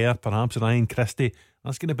Christopher Ayer, perhaps Ryan Christie.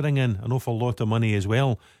 That's going to bring in an awful lot of money as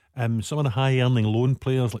well. Some of the high-earning loan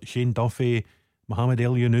players like Shane Duffy, Mohamed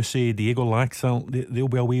El Younousi, Diego Laxalt, they'll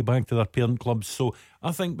be away back to their parent clubs. So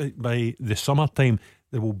I think by the summertime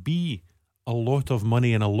there will be a lot of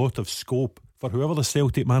money and a lot of scope for whoever the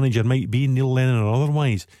Celtic manager might be, Neil Lennon or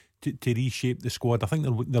otherwise, to reshape the squad. I think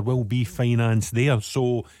there will be finance there.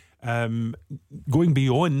 So going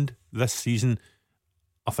beyond this season,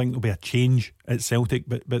 I think there'll be a change at Celtic.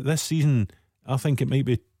 But this season, I think it might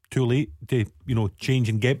be too late to change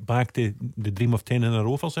and get back to the dream of 10 in a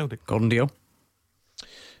row for Celtic. Gordon Deal.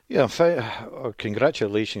 Yeah,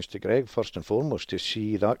 congratulations to Greg, first and foremost, to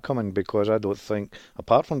see that coming, because I don't think,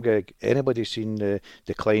 apart from Greg, anybody's seen the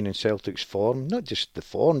decline in Celtic's form. Not just the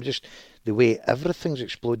form, just the way everything's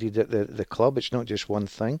exploded at the club. It's not just one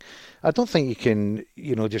thing. I don't think you can,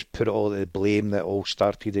 just put all the blame that all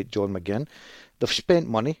started at John McGinn. They've spent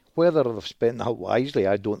money. Whether they've spent that wisely,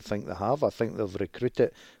 I don't think they have. I think they've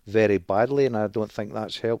recruited very badly, and I don't think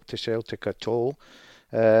that's helped to Celtic at all.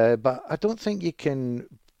 But I don't think you can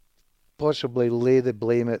possibly lay the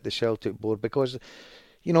blame at the Celtic board, because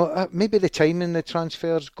maybe the timing, the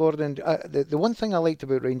transfers, Gordon. The one thing I liked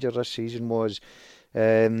about Rangers this season was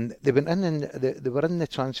they were in the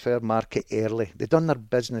transfer market early. They done their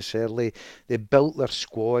business early. They built their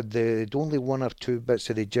squad. They had only one or two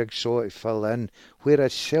bits of the jigsaw to fill in,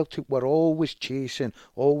 whereas Celtic were always chasing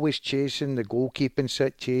the goalkeeping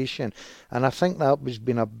situation, and I think that was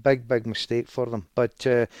been a big mistake for them. But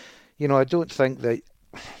I don't think that,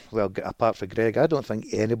 well, apart from Greg, I don't think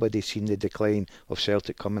anybody's seen the decline of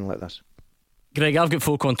Celtic coming like this. Greg, I've got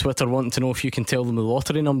folk on Twitter wanting to know if you can tell them the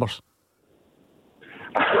lottery numbers.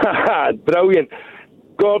 Brilliant.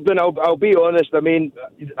 Gordon, I'll be honest. I mean,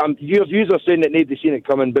 you are saying that nobody's seen it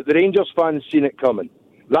coming, but the Rangers fans seen it coming.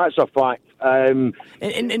 That's a fact.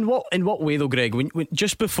 In what way though, Greg? When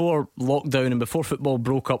just before lockdown and before football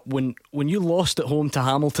broke up, when you lost at home to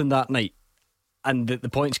Hamilton that night, and the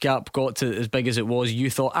points gap got to as big as it was, you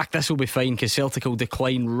thought, this will be fine because Celtic will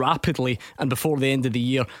decline rapidly, and before the end of the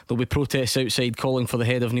year there'll be protests outside calling for the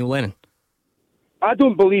head of Neil Lennon. I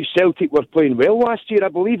don't believe Celtic were playing well last year. I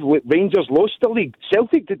believe Rangers lost the league.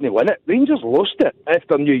 Celtic didn't win it. Rangers lost it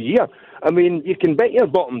after New Year. I mean, you can bet your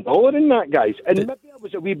bottom dollar in that, guys. And maybe I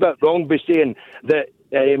was a wee bit wrong by saying that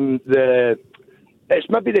it's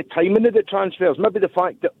maybe the timing of the transfers, maybe the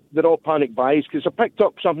fact that they're all panic buys, because I picked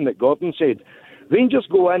up something that Gordon said. Rangers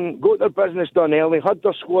go in, got their business done early, had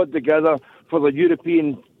their squad together for the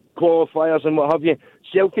European qualifiers and what have you.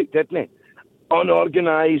 Celtic didn't.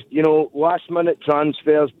 Unorganised, last minute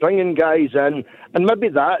transfers, bringing guys in, and maybe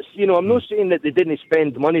that's, I'm not saying that they didn't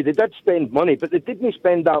spend money. They did spend money, but they didn't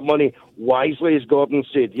spend that money wisely, as Gordon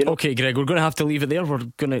said. Okay, Greg, we're going to have to leave it there. We're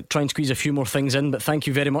going to try and squeeze a few more things in, but thank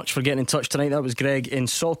you very much for getting in touch tonight. That was Greg in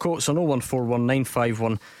Saltcoats on 0141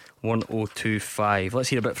 951 1025. Let's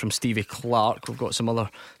hear a bit from Stevie Clark. We've got some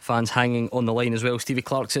other fans hanging on the line as well. Stevie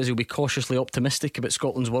Clark says he'll be cautiously optimistic about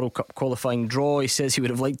Scotland's World Cup qualifying draw. He says he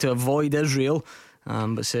would have liked to avoid Israel,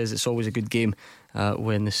 but says it's always a good game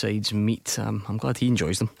when the sides meet. I'm glad he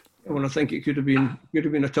enjoys them. Well, I think it could have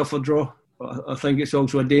been a tougher draw, but I think it's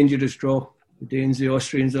also a dangerous draw. The Danes, the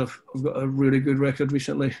Austrians have got a really good record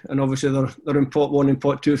recently, and obviously they're in pot 1 and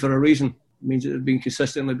pot 2 for a reason. It means that they've been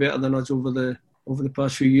consistently better than us over the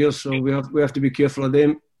past few years, so we have to be careful of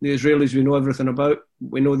them. The Israelis we know everything about.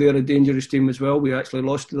 We know they're a dangerous team as well. We actually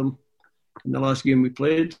lost to them in the last game we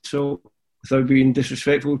played, so without being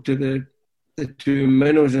disrespectful to the two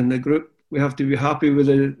minnows in the group, we have to be happy with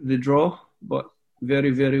the draw, but very,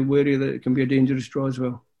 very wary that it can be a dangerous draw as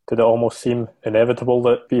well. Did it almost seem inevitable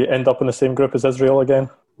that we end up in the same group as Israel again?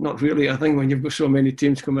 Not really. I think when you've got so many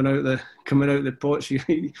teams coming out the pots, you're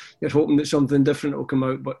hoping that something different will come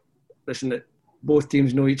out, but listen, both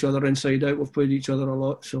teams know each other inside out. We've played each other a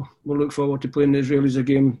lot, so we'll look forward to playing the Israelis a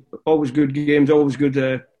game. Always good games, always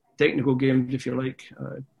good technical games, if you like.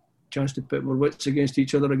 Chance to put our wits against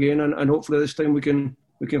each other again, and hopefully this time we can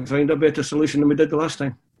find a better solution than we did the last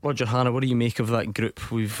time. Roger Hanna, what do you make of that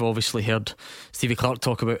group? We've obviously heard Stevie Clark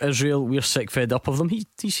talk about Israel. We're sick fed up of them. He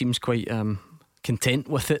seems quite content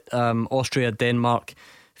with it. Austria, Denmark,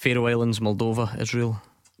 Faroe Islands, Moldova, Israel.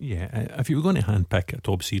 Yeah, if you were going to handpick a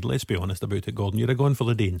top seed, let's be honest about it, Gordon, you're going for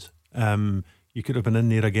the Danes. You could have been in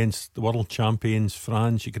there against the world champions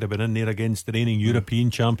France. You could have been in there against the reigning European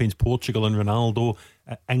champions Portugal and Ronaldo.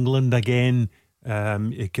 England again.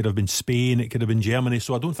 It could have been Spain. It could have been Germany.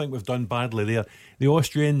 So I don't think we've done badly there. The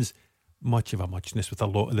Austrians, much of a muchness with a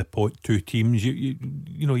lot of the pot 2 teams. You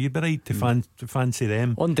know, you'd be right to fancy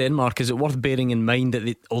them. On Denmark, is it worth bearing in mind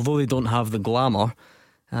that although they don't have the glamour,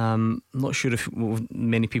 I'm not sure if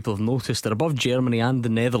many people have noticed, they're above Germany and the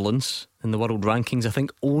Netherlands in the world rankings. I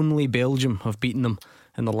think only Belgium have beaten them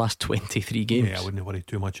in the last 23 games. Yeah, I wouldn't worry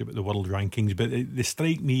too much about the world rankings, but they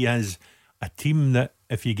strike me as a team that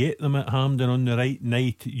if you get them at Hampden on the right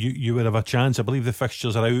night, you would have a chance. I believe the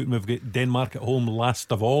fixtures are out and we've got Denmark at home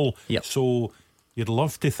last of all. Yep. So you'd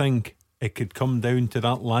love to think it could come down to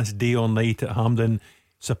that last day or night at Hampden.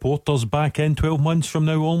 Supporters back in 12 months from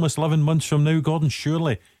now, almost 11 months from now, Gordon,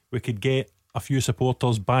 surely we could get a few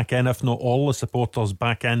supporters back in, if not all the supporters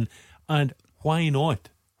back in. And why not?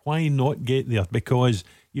 Why not get there? Because,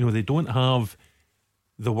 you know, they don't have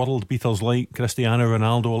the world beaters like Cristiano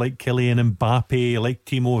Ronaldo, like Kylian Mbappe, like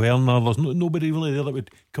Timo Werner. There's nobody really there that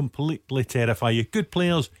would completely terrify you. Good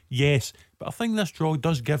players, yes, but I think this draw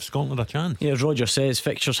does give Scotland a chance. Yeah, as Roger says,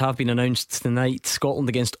 fixtures have been announced tonight. Scotland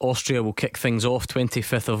against Austria will kick things off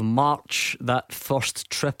 25th of March. That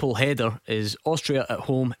first triple header is Austria at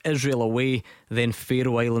home, Israel away, then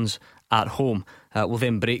Faroe Islands at home. We'll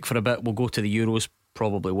then break for a bit. We'll go to the Euros,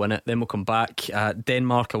 probably win it. Then we'll come back.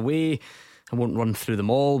 Denmark away. I won't run through them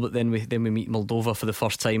all, but then we meet Moldova for the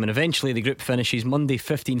first time, and eventually the group finishes Monday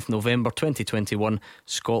 15th November 2021,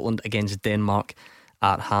 Scotland against Denmark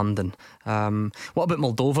at Hampden. What about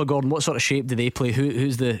Moldova, Gordon? What sort of shape do they play? Who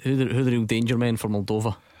are the real danger men for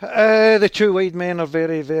Moldova? The 2 wide men are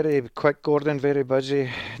very, very quick, Gordon, very busy,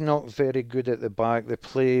 not very good at the back. They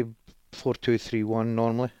play 4-2-3-1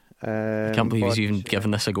 normally. I can't believe he's even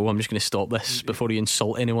given this a go. I'm just going to stop this before you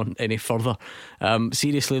insult anyone any further.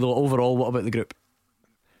 Seriously though, overall, what about the group?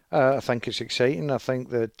 I think it's exciting. I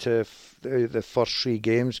think that the first 3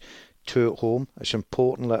 games, 2 at home, it's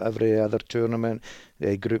important that every other tournament,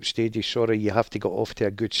 group stages, you have to get off to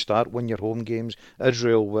a good start when your home games.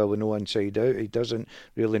 Israel, well, we know inside out, he doesn't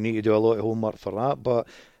really need to do a lot of homework for that, but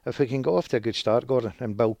if we can get off to a good start, Gordon,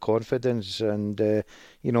 and build confidence, and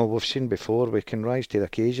we've seen before, we can rise to the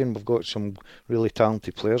occasion. We've got some really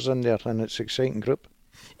talented players in there, and it's an exciting group.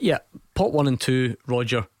 Yeah, pot 1 and 2,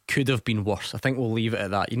 Roger, could have been worse. I think we'll leave it at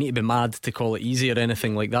that. You need to be mad to call it easy or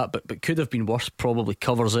anything like that, but could have been worse probably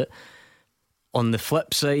covers it. On the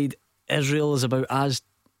flip side, Israel is about as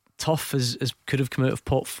tough as could have come out of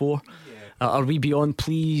pot 4. Are we beyond?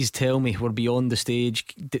 Please tell me we're beyond the stage.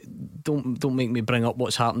 Don't make me bring up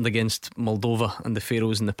what's happened against Moldova and the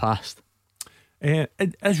Faroes in the past.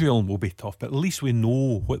 Israel will be tough, but at least we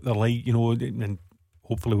know what they're like, and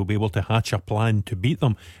hopefully we'll be able to hatch a plan to beat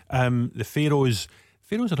them. The Faroes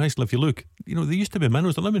are actually, if you look, they used to be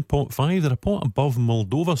minnows. They're now in pot 5. They're a pot above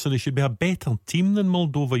Moldova, so they should be a better team than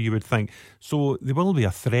Moldova, you would think. So they will be a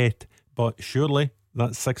threat, but surely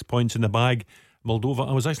that's 6 points in the bag. Moldova,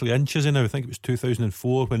 I was actually in Chisinau, I think it was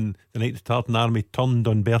 2004, when the Night of Tartan Army turned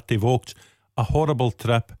on Bertie Vogts. A horrible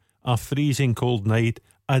trip, a freezing cold night,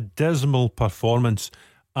 a dismal performance,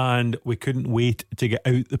 and we couldn't wait to get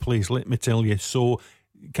out the place, let me tell you. So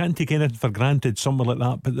can't take anything for granted somewhere like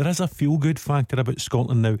that, but there is a feel good factor about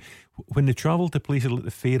Scotland now. When they travel to places like the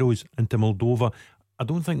Faroes and to Moldova, I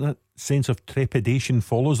don't think that sense of trepidation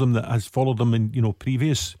follows them that has followed them in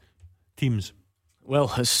previous teams.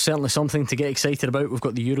 Well, it's certainly something to get excited about. We've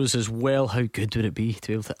got the Euros as well. How good would it be to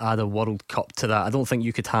be able to add a World Cup to that? I don't think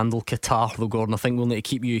you could handle Qatar though, Gordon. I think we'll need to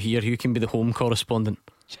keep you here. You can be the home correspondent.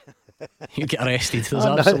 You get arrested. There's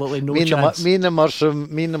absolutely no chance. Me and the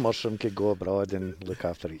Mushroom could go abroad and look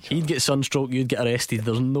after each other. He'd get sunstroke, you'd get arrested.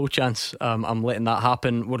 There's no chance I'm letting that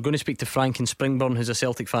happen. We're going to speak to Frank in Springburn, who's a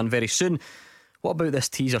Celtic fan, very soon. What about this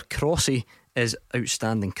teaser? Crossy is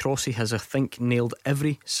outstanding. Crossy has, I think, nailed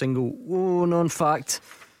every single... Oh, no, in fact,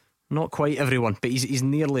 not quite everyone, but he's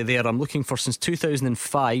nearly there. I'm looking for, since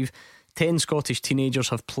 2005, 10 Scottish teenagers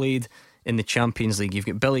have played in the Champions League. You've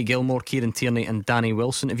got Billy Gilmore, Kieran Tierney and Danny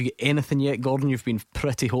Wilson. Have you got anything yet, Gordon? You've been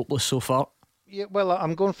pretty hopeless so far. Yeah, well,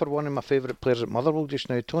 I'm going for one of my favourite players at Motherwell just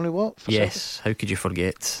now, Tony Watt. Yes, how could you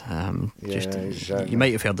forget? Exactly. You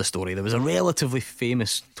might have heard the story. There was a relatively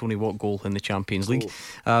famous Tony Watt goal in the Champions League.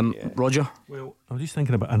 Roger? Well, I was just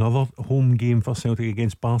thinking about another home game for Celtic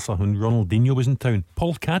against Barca when Ronaldinho was in town.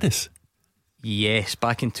 Paul Caddis. Yes,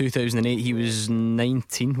 back in 2008 he was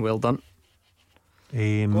 19. Well done.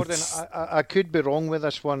 Gordon, I could be wrong with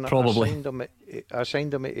this one. Probably. I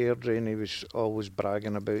signed him at Airdrie and he was always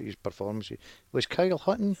bragging about his performance. Was Kyle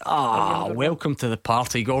Hutton? Welcome to the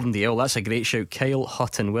party, Gordon Dalziel. That's a great shout. Kyle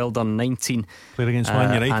Hutton, well done. 19 player against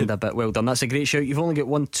Man United and a bit, well done. That's a great shout. You've only got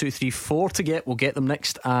 1, 2, 3, 4 to get. We'll get them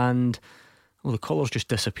next. And the caller's just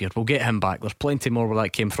disappeared. We'll get him back. There's plenty more where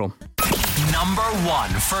that came from. Number 1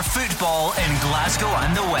 for football in Glasgow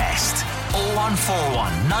and the West.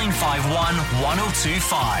 0141 951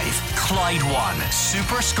 1025. Clyde One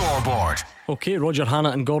Super Scoreboard. Okay, Roger Hannah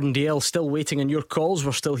and Gordon Dalziel still waiting on your calls.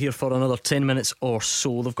 We're still here for another 10 minutes or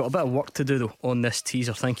so. They've got a bit of work to do though on this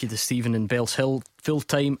teaser. Thank you to Stephen in Bells Hill.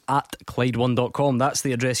 Fulltime at Clyde1.com. That's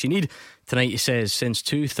the address you need. Tonight he says since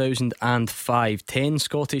 2005 10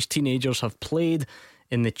 Scottish teenagers have played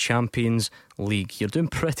in the Champions League. You're doing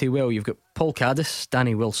pretty well. You've got Paul Caddis,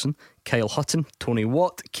 Danny Wilson, Kyle Hutton, Tony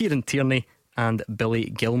Watt, Kieran Tierney and Billy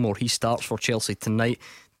Gilmore. He starts for Chelsea tonight.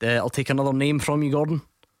 I'll take another name from you, Gordon.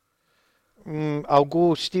 I'll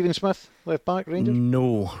go Stephen Smith, left back, Rangers.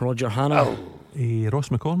 No. Roger Hannah. Ross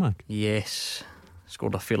McCormack. Yes.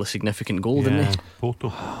 Scored a fairly significant goal, didn't he?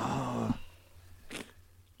 Porto.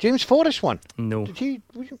 James Forrest won. No.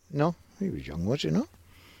 No, he was young, was he not?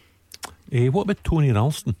 What about Tony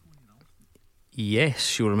Ralston?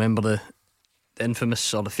 Yes, you'll remember the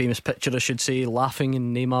infamous, or the famous picture I should say, laughing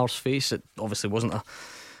in Neymar's face. It obviously wasn't a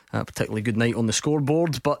particularly good night on the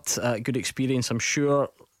scoreboard, but good experience I'm sure.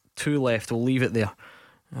 2 left, we'll leave it there.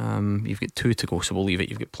 You've got 2 to go, so we'll leave it.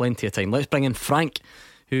 You've got plenty of time. Let's bring in Frank,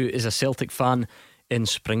 who is a Celtic fan in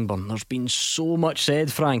Springburn. There's been so much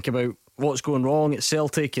said, Frank, about what's going wrong at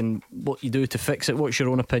Celtic and what you do to fix it. What's your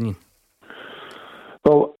own opinion?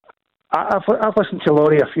 Well, I've listened to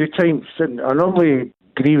Laurie a few times and I normally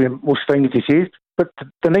agree with most things he says, but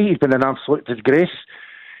tonight he's been an absolute disgrace.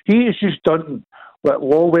 He has just done what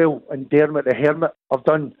Lawwell and Dermot the Hermit have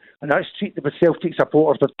done, and that's treated the Celtic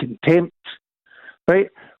supporters with contempt.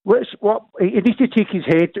 Right? He needs to take his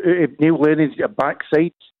head out of Neil Lennon's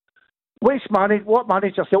backside. What Celtic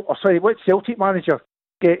manager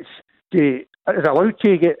is allowed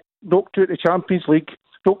to get knocked out of the Champions League,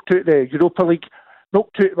 knocked out of the Europa League,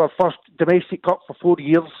 knocked out of our first domestic cup for 4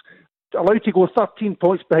 years, allowed to go 13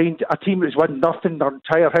 points behind a team that's won nothing in their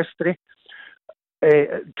entire history,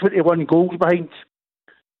 21 goals behind,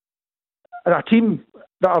 and a team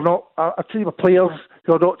of players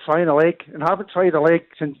who are not trying a leg and haven't tried a leg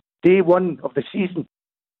since day one of the season.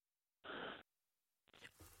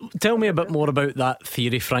 Tell me a bit more about that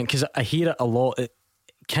theory, Frank, because I hear it a lot.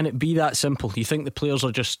 Can it be that simple? You think the players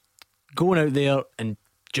are just going out there and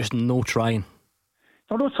just no trying?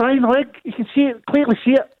 They're not trying a leg. You can see it, clearly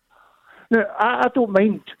see it. Now, I don't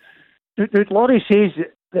mind. Laurie says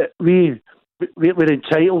that we're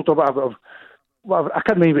entitled or whatever. I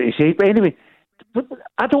can't remember what he said, but anyway,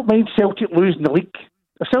 I don't mind Celtic losing the league.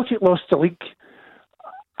 If Celtic lost the league,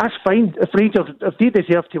 that's fine. If Rangers, if they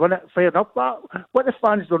deserve to win it, fair enough. But what the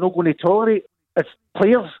fans are not going to tolerate is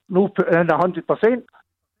players not putting in 100%. They're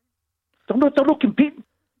not competing.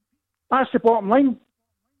 That's the bottom line.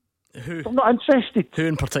 Who? They're not interested. Who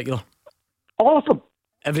in particular? All of them.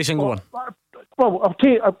 Every single one. Well, I'll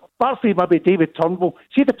tell you, apart from maybe David Turnbull,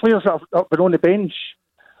 see the players that have been on the bench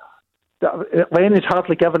that Lennon's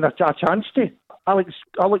hardly given a chance to. I'll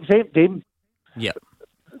exempt them. Yeah.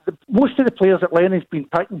 Most of the players that Lennon's been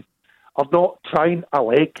picking are not trying a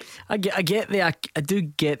leg. I do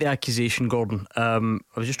get the accusation, Gordon. I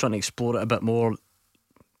was just trying to explore it a bit more,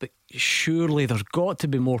 but surely there's got to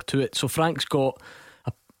be more to it. So Frank's got,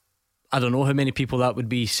 I don't know how many people that would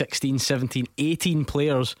be, 16, 17, 18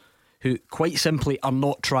 players who quite simply are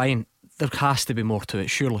not trying. There has to be more to it,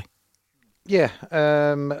 surely. Yeah,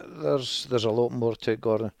 there's a lot more to it,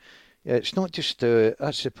 Gordon. Yeah, it's not just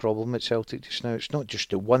that's the problem at Celtic just now. It's not just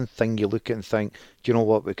the one thing you look at and think, do you know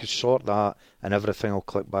what, we could sort that and everything will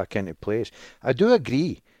click back into place. I do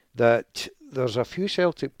agree that there's a few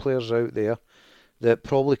Celtic players out there that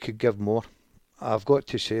probably could give more. I've got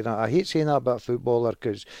to say that. I hate saying that about a footballer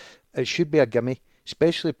because it should be a gimme,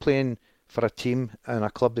 especially playing for a team and a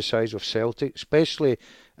club the size of Celtic, especially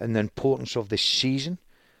in the importance of the season.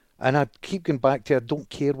 And I keep going back to, I don't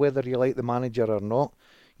care whether you like the manager or not.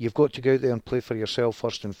 You've got to go out there and play for yourself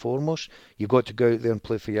first and foremost. You've got to go out there and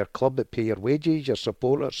play for your club that pay your wages, your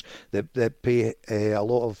supporters that pay a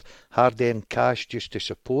lot of hard-earned cash just to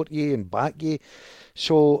support you and back you.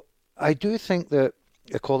 So I do think that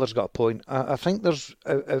the caller's got a point. I think there's,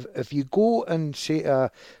 if you go and say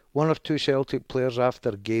one or two Celtic players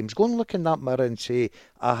after games, go and look in that mirror and say,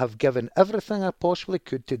 I have given everything I possibly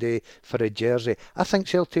could today for a jersey. I think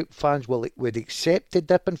Celtic fans would accept the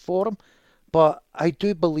dipping for them. But I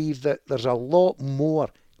do believe that there's a lot more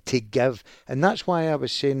to give. And that's why I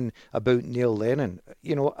was saying about Neil Lennon.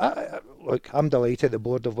 You know, look, I'm delighted the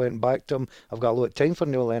board have went back to him. I've got a lot of time for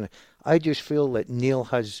Neil Lennon. I just feel that Neil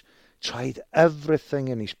has tried everything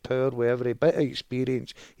in his power with every bit of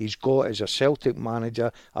experience he's got as a Celtic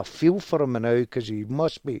manager. I feel for him now because he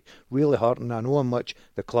must be really hurting. I know how much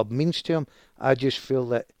the club means to him. I just feel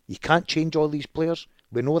that you can't change all these players.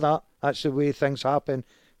 We know that. That's the way things happen.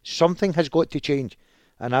 Something has got to change.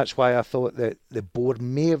 And that's why I thought that the board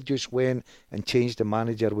may have just went and changed the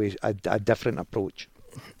manager with a different approach.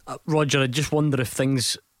 Roger, I just wonder if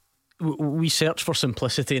things... We search for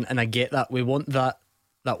simplicity, and I get that. We want that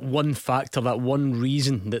one factor, that one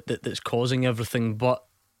reason that's causing everything. But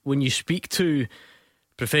when you speak to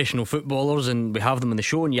professional footballers, and we have them on the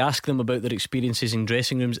show, and you ask them about their experiences in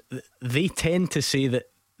dressing rooms, they tend to say that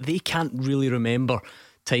they can't really remember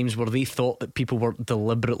times where they thought that people were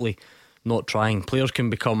deliberately not trying. Players can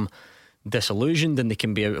become disillusioned and they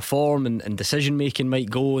can be out of form, and decision making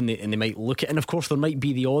might go, and they might look at, and of course there might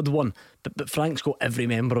be the odd one, but Frank's got every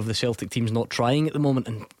member of the Celtic teams not trying at the moment,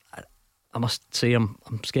 and I must say I'm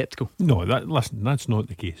sceptical. No, listen, that's not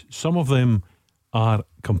the case. Some of them are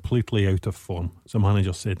completely out of form, as the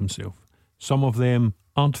manager said himself. Some of them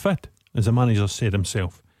aren't fit, as the manager said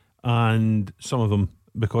himself, and some of them,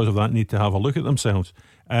 because of that, need to have a look at themselves.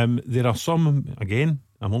 There are some, again,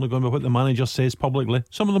 I'm only going by what the manager says publicly,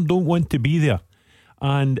 some of them don't want to be there.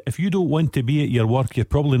 And if you don't want to be at your work, you're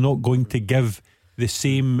probably not going to give the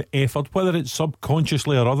same effort, whether it's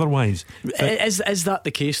subconsciously or otherwise. Is that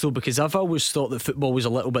the case though? Because I've always thought that football was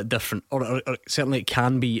a little bit different, or certainly it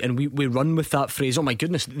can be, and we run with that phrase, oh my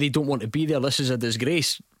goodness, they don't want to be there, this is a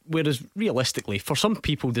disgrace. Whereas realistically, for some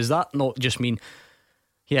people, does that not just mean,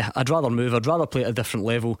 yeah, I'd rather move, I'd rather play at a different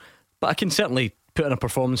level, but I can certainly put in a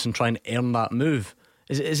performance and try and earn that move?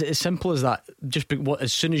 Is it as simple as that? Just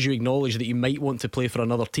as soon as you acknowledge that you might want to play for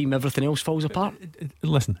another team, everything else falls apart?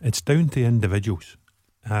 Listen, it's down to individuals.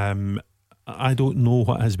 I don't know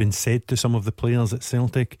what has been said to some of the players at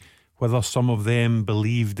Celtic, whether some of them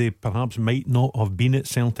believe they perhaps might not have been at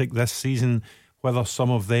Celtic this season, whether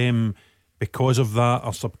some of them, because of that,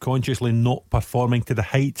 are subconsciously not performing to the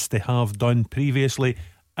heights they have done previously.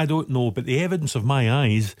 I don't know, but the evidence of my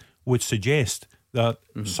eyes would suggest that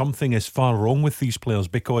something is far wrong with these players,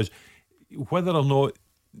 because whether or not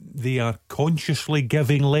they are consciously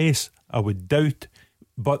giving less, I would doubt,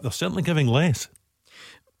 but they're certainly giving less.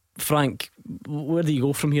 Frank, where do you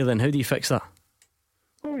go from here then? How do you fix that?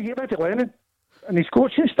 Oh, you get rid of Lennon and his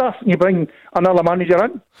coaching staff, and you bring another manager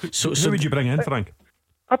in. So who would you bring in, Frank?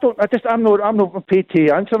 I'm not paid to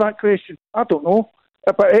answer that question. I don't know,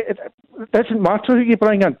 but it doesn't matter who you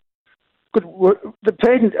bring in. The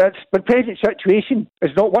present situation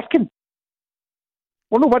is not working.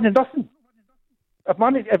 We're not winning nothing.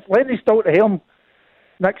 If Lenny's still at the helm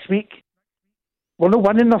next week, we're not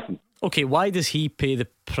winning nothing. Okay, why does he pay the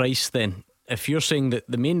price then? If you're saying that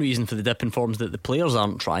the main reason for the dip in form is that the players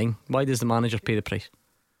aren't trying, why does the manager pay the price?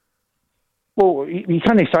 Well, you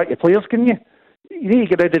can't sack your players, can you? You need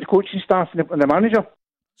to get rid of the coaching staff and the manager.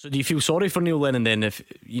 So do you feel sorry for Neil Lennon then? If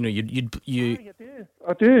you know you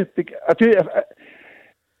I do.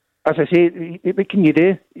 As I say, what can you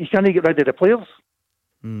do? You can't get rid of the players.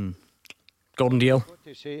 Gordon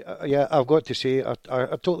Dalziel. I've got to say, I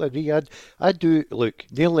totally agree. I do. Look,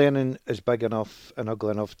 Neil Lennon is big enough and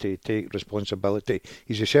ugly enough to take responsibility.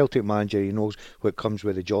 He's a Celtic manager. He knows what comes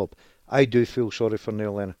with the job. I do feel sorry for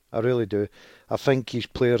Neil Lennon. I really do. I think his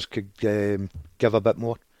players could give a bit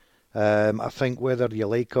more. I think whether you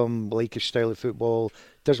like him, like his style of football,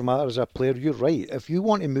 doesn't matter as a player. You're right. If you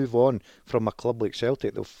want to move on from a club like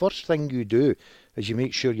Celtic, the first thing you do is you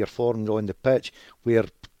make sure you're formed on the pitch where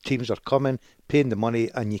teams are coming, paying the money,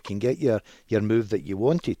 and you can get your move that you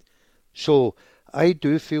wanted. So I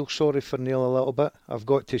do feel sorry for Neil a little bit, I've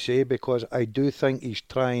got to say, because I do think he's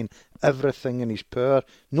trying everything in his power.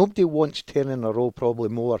 Nobody wants 10 in a row probably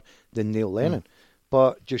more than Neil Lennon.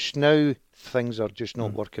 But just now things are just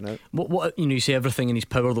not working out. What you say everything in his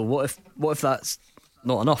power though. What if that's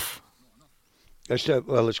not enough?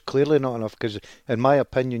 It's clearly not enough, because in my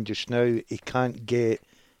opinion just now he can't get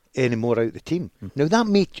any more out of the team. Now that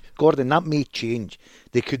may change.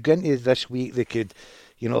 They could get into this week, they could,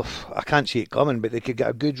 I can't see it coming, but they could get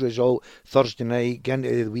a good result Thursday night, get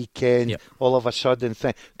into the weekend, all of a sudden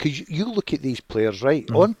thing. Because you look at these players, right,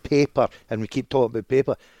 on paper, and we keep talking about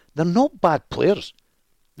paper, they're not bad players.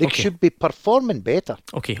 They should be performing better.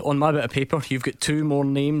 Okay, on my bit of paper, you've got 2 more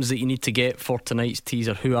names that you need to get for tonight's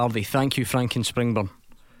teaser. Who are they? Thank you, Frank in Springburn.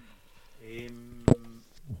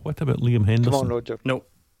 What about Liam Henderson? Come on, Roger. No.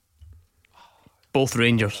 Both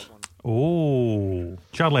Rangers. Oh,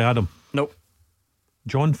 Charlie Adam. Nope.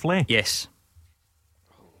 John Flay. Yes.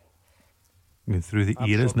 Going through the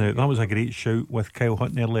eras now. That was a great shout with Kyle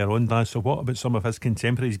Hutton earlier on, Daz. So what about some of his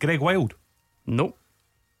contemporaries? Greg Wild? Nope.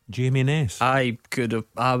 Jamie Ness? I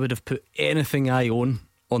would have put anything I own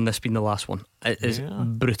on this being the last one. It is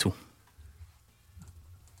brutal.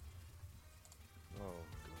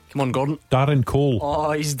 Come on, Gordon. Darren Cole.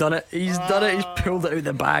 Oh, he's done it. He's done it. He's pulled it out of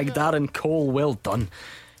the bag. Darren Cole, well done.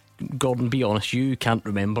 Gordon, be honest, you can't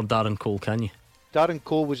remember Darren Cole, can you? Darren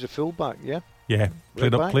Cole was the fullback, yeah? Yeah,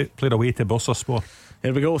 played away to Bursaspor.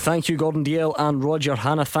 There we go. Thank you, Gordon DL and Roger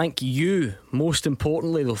Hannah. Thank you, most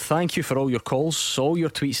importantly though, thank you for all your calls, all your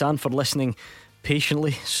tweets, and for listening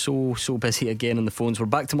patiently. So busy again on the phones. We're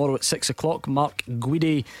back tomorrow at 6 o'clock. Mark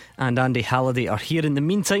Guidi and Andy Halliday are here. In the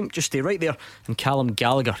meantime, just stay right there, and Callum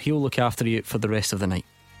Gallagher, he'll look after you for the rest of the night.